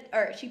 Louisa?"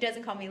 Or she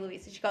doesn't call me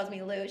Louisa, she calls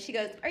me Lou. She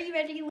goes, "Are you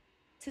ready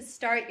to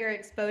start your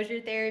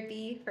exposure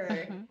therapy for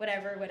Uh-huh.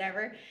 whatever,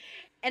 whatever?"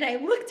 And I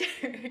looked at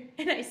her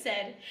and I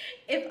said,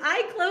 "If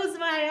I close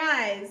my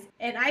eyes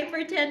and I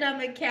pretend I'm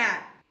a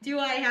cat, do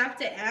I have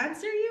to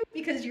answer you?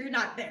 Because you're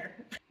not there."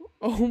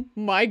 Oh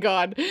my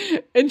god.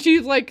 And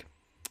she's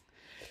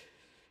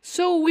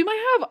so we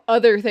might have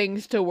other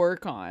things to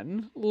work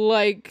on.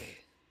 Like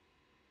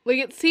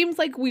it seems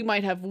like we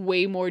might have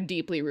way more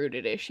deeply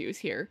rooted issues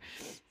here.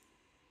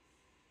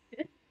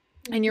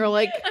 And you're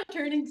like I'm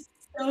turning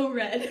so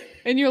red.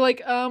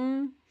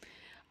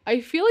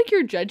 I feel like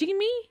you're judging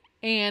me,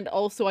 and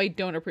also I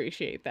don't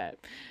appreciate that.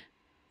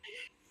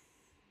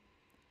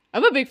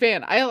 I'm a big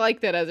fan. I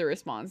like that as a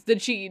response.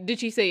 Did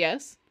she say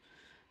yes?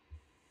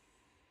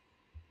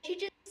 She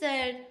just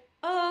said,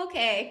 "Oh,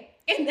 okay,"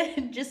 and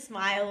then just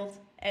smiled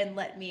and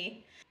let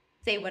me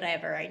say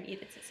whatever I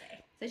needed to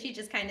say. So she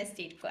just kind of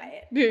stayed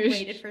quiet and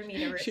waited for me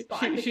to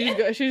respond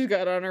again. She's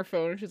got on her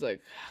phone. She's like,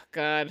 "Oh,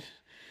 God,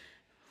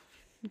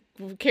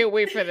 can't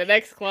wait for the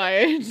next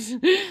client."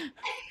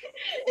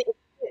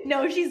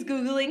 No, she's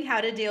Googling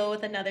how to deal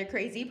with another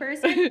crazy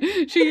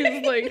person.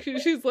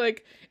 She's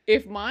like,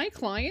 if my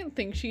client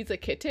thinks she's a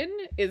kitten,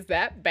 is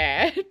that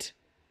bad?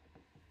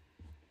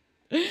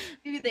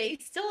 Do they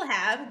still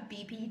have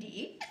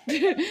BPD?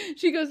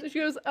 She goes,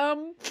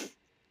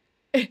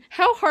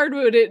 how hard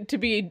would it to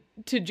be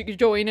to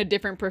join a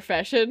different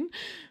profession?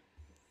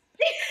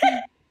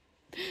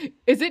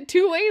 Is it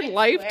too late in I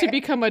life to swear.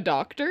 become a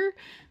doctor?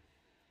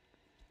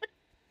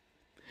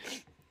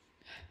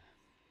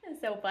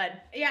 It's so fun.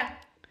 Yeah,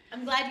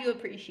 I'm glad you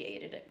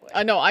appreciated it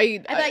more. No, I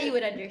thought you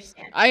would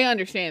understand. I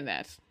understand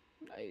that.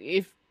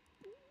 If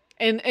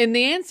and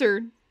the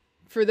answer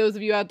for those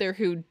of you out there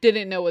who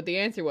didn't know what the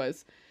answer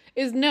was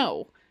is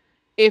no.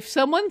 If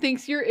someone's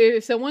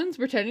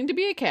pretending to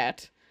be a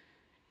cat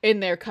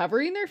and they're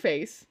covering their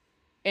face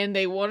and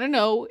they want to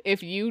know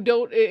if you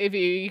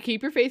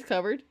keep your face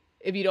covered,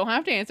 if you don't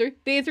have to answer,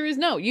 the answer is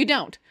no, you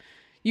don't.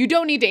 You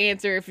don't need to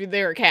answer if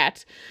they're a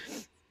cat.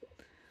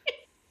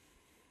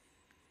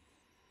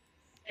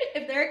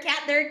 If they're a cat,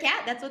 they're a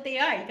cat. That's what they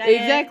are. You gotta,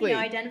 Exactly.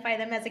 identify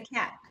them as a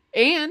cat.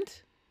 And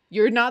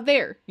you're not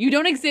there. You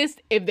don't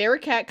exist if they're a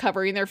cat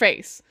covering their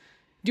face.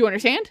 Do you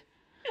understand?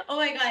 Oh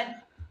my god.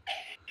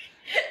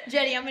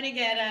 Jenny, I'm gonna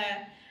get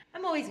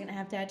I'm always gonna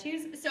have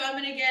tattoos, so I'm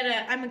gonna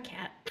get I'm a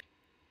cat.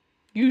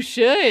 You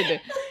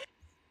should.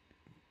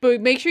 But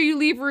make sure you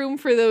leave room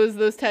for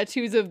those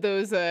tattoos of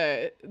those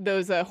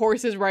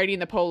horses riding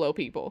the polo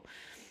people.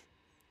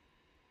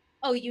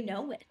 Oh, you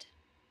know it.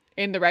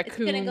 And the It's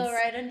raccoons. gonna go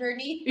right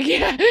underneath.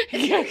 Yeah. It's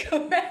Yeah.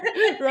 gonna go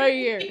right, Right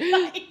here. underneath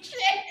my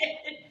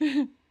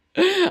chin.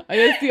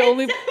 That's the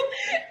only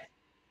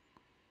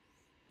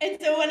And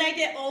so when I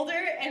get older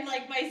and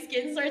like my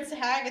skin starts to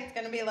hag, it's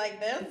gonna be like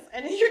this,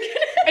 and you're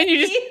gonna and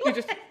you be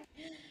just like,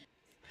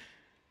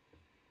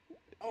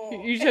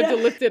 oh. you just have to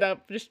lift it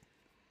up. Just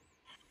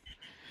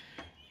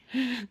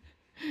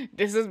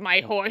this is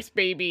my horse,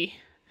 baby.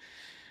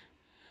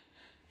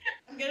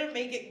 I'm gonna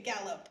make it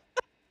gallop.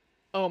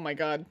 Oh my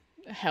god.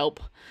 Help.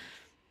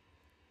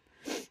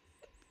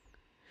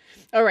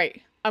 All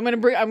right. I'm going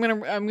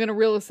to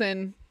reel us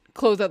in,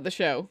 close out the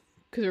show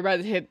cuz we're about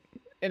to hit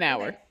an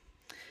hour.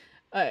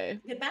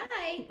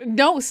 Goodbye.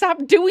 No,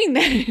 stop doing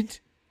that.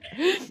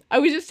 I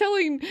was just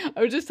telling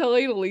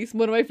Elise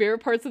one of my favorite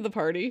parts of the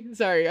party.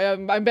 Sorry,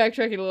 I'm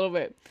backtracking a little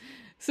bit.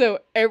 So,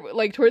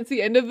 like towards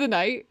the end of the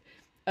night,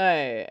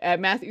 at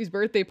Matthew's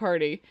birthday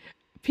party,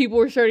 people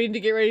were starting to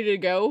get ready to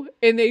go,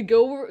 and they'd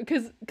go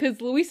because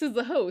Luis is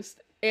the host,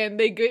 and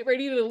they get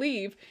ready to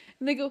leave,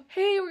 and they go,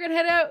 "Hey, we're gonna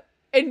head out,"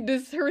 and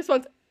this is her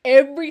response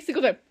every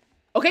single time.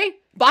 "Okay,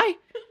 bye.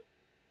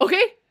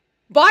 Okay,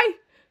 bye.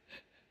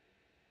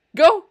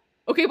 Go.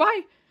 Okay,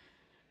 bye.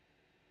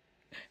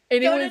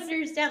 And don't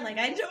understand. Like,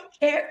 I don't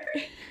care.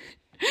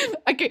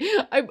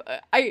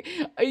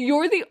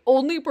 You're the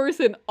only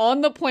person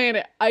on the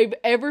planet I've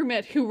ever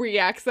met who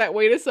reacts that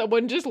way to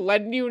someone just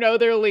letting you know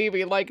they're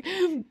leaving. Like,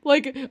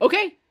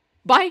 okay,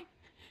 bye.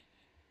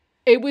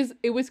 It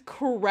was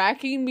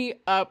cracking me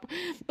up.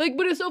 Like,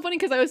 but it's so funny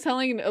because I was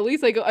telling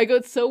Elise, I go,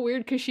 it's so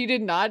weird because she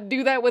did not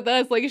do that with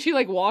us. Like, she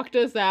like walked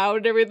us out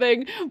and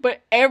everything.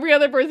 But every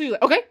other person, she's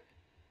like, okay,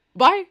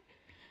 bye.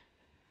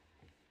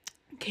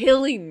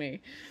 Killing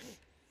me.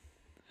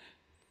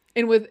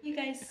 And with you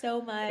guys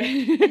so much.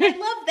 And I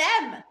love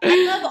them.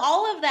 I love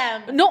all of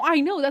them. No, I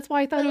know. That's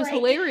why I thought it was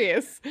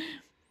hilarious.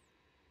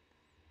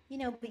 You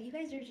know, but you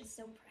guys are just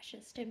so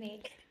precious to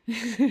me.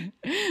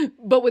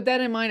 But with that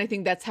in mind, I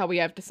think that's how we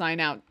have to sign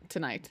out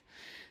tonight.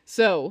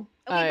 So,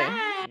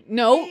 bye.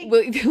 No,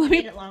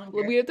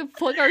 we have to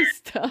plug our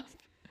stuff.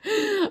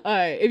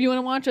 If you want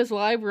to watch us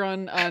live, we're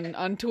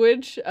on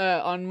Twitch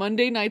on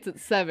Monday nights at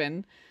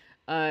 7.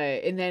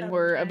 And then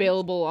we're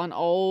available on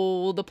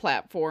all the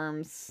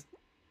platforms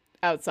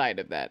outside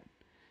of that.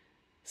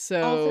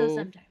 So also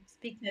sometimes,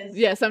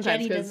 because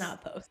sometimes Jenny does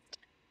not post.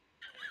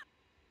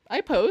 I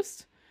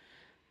post.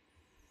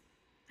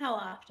 How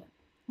often?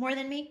 More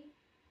than me?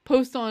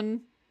 Post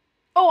on...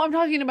 Oh, I'm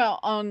talking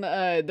about on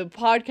the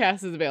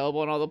podcast is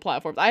available on all the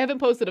platforms. I haven't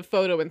posted a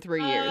photo in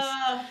 3 years.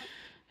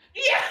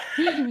 Yeah.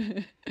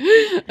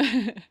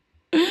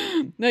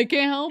 I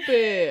can't help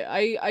it.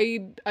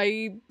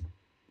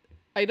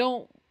 I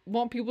don't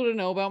want people to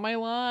know about my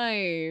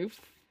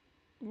life.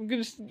 I'm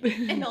gonna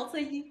and also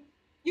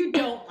you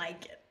don't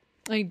like it.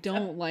 I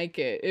don't like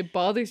it. It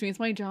bothers me. It's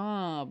my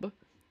job.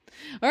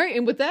 All right,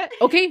 and with that,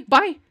 okay,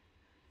 bye.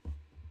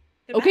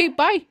 Goodbye. Okay,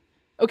 bye.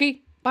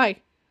 Okay,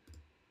 bye.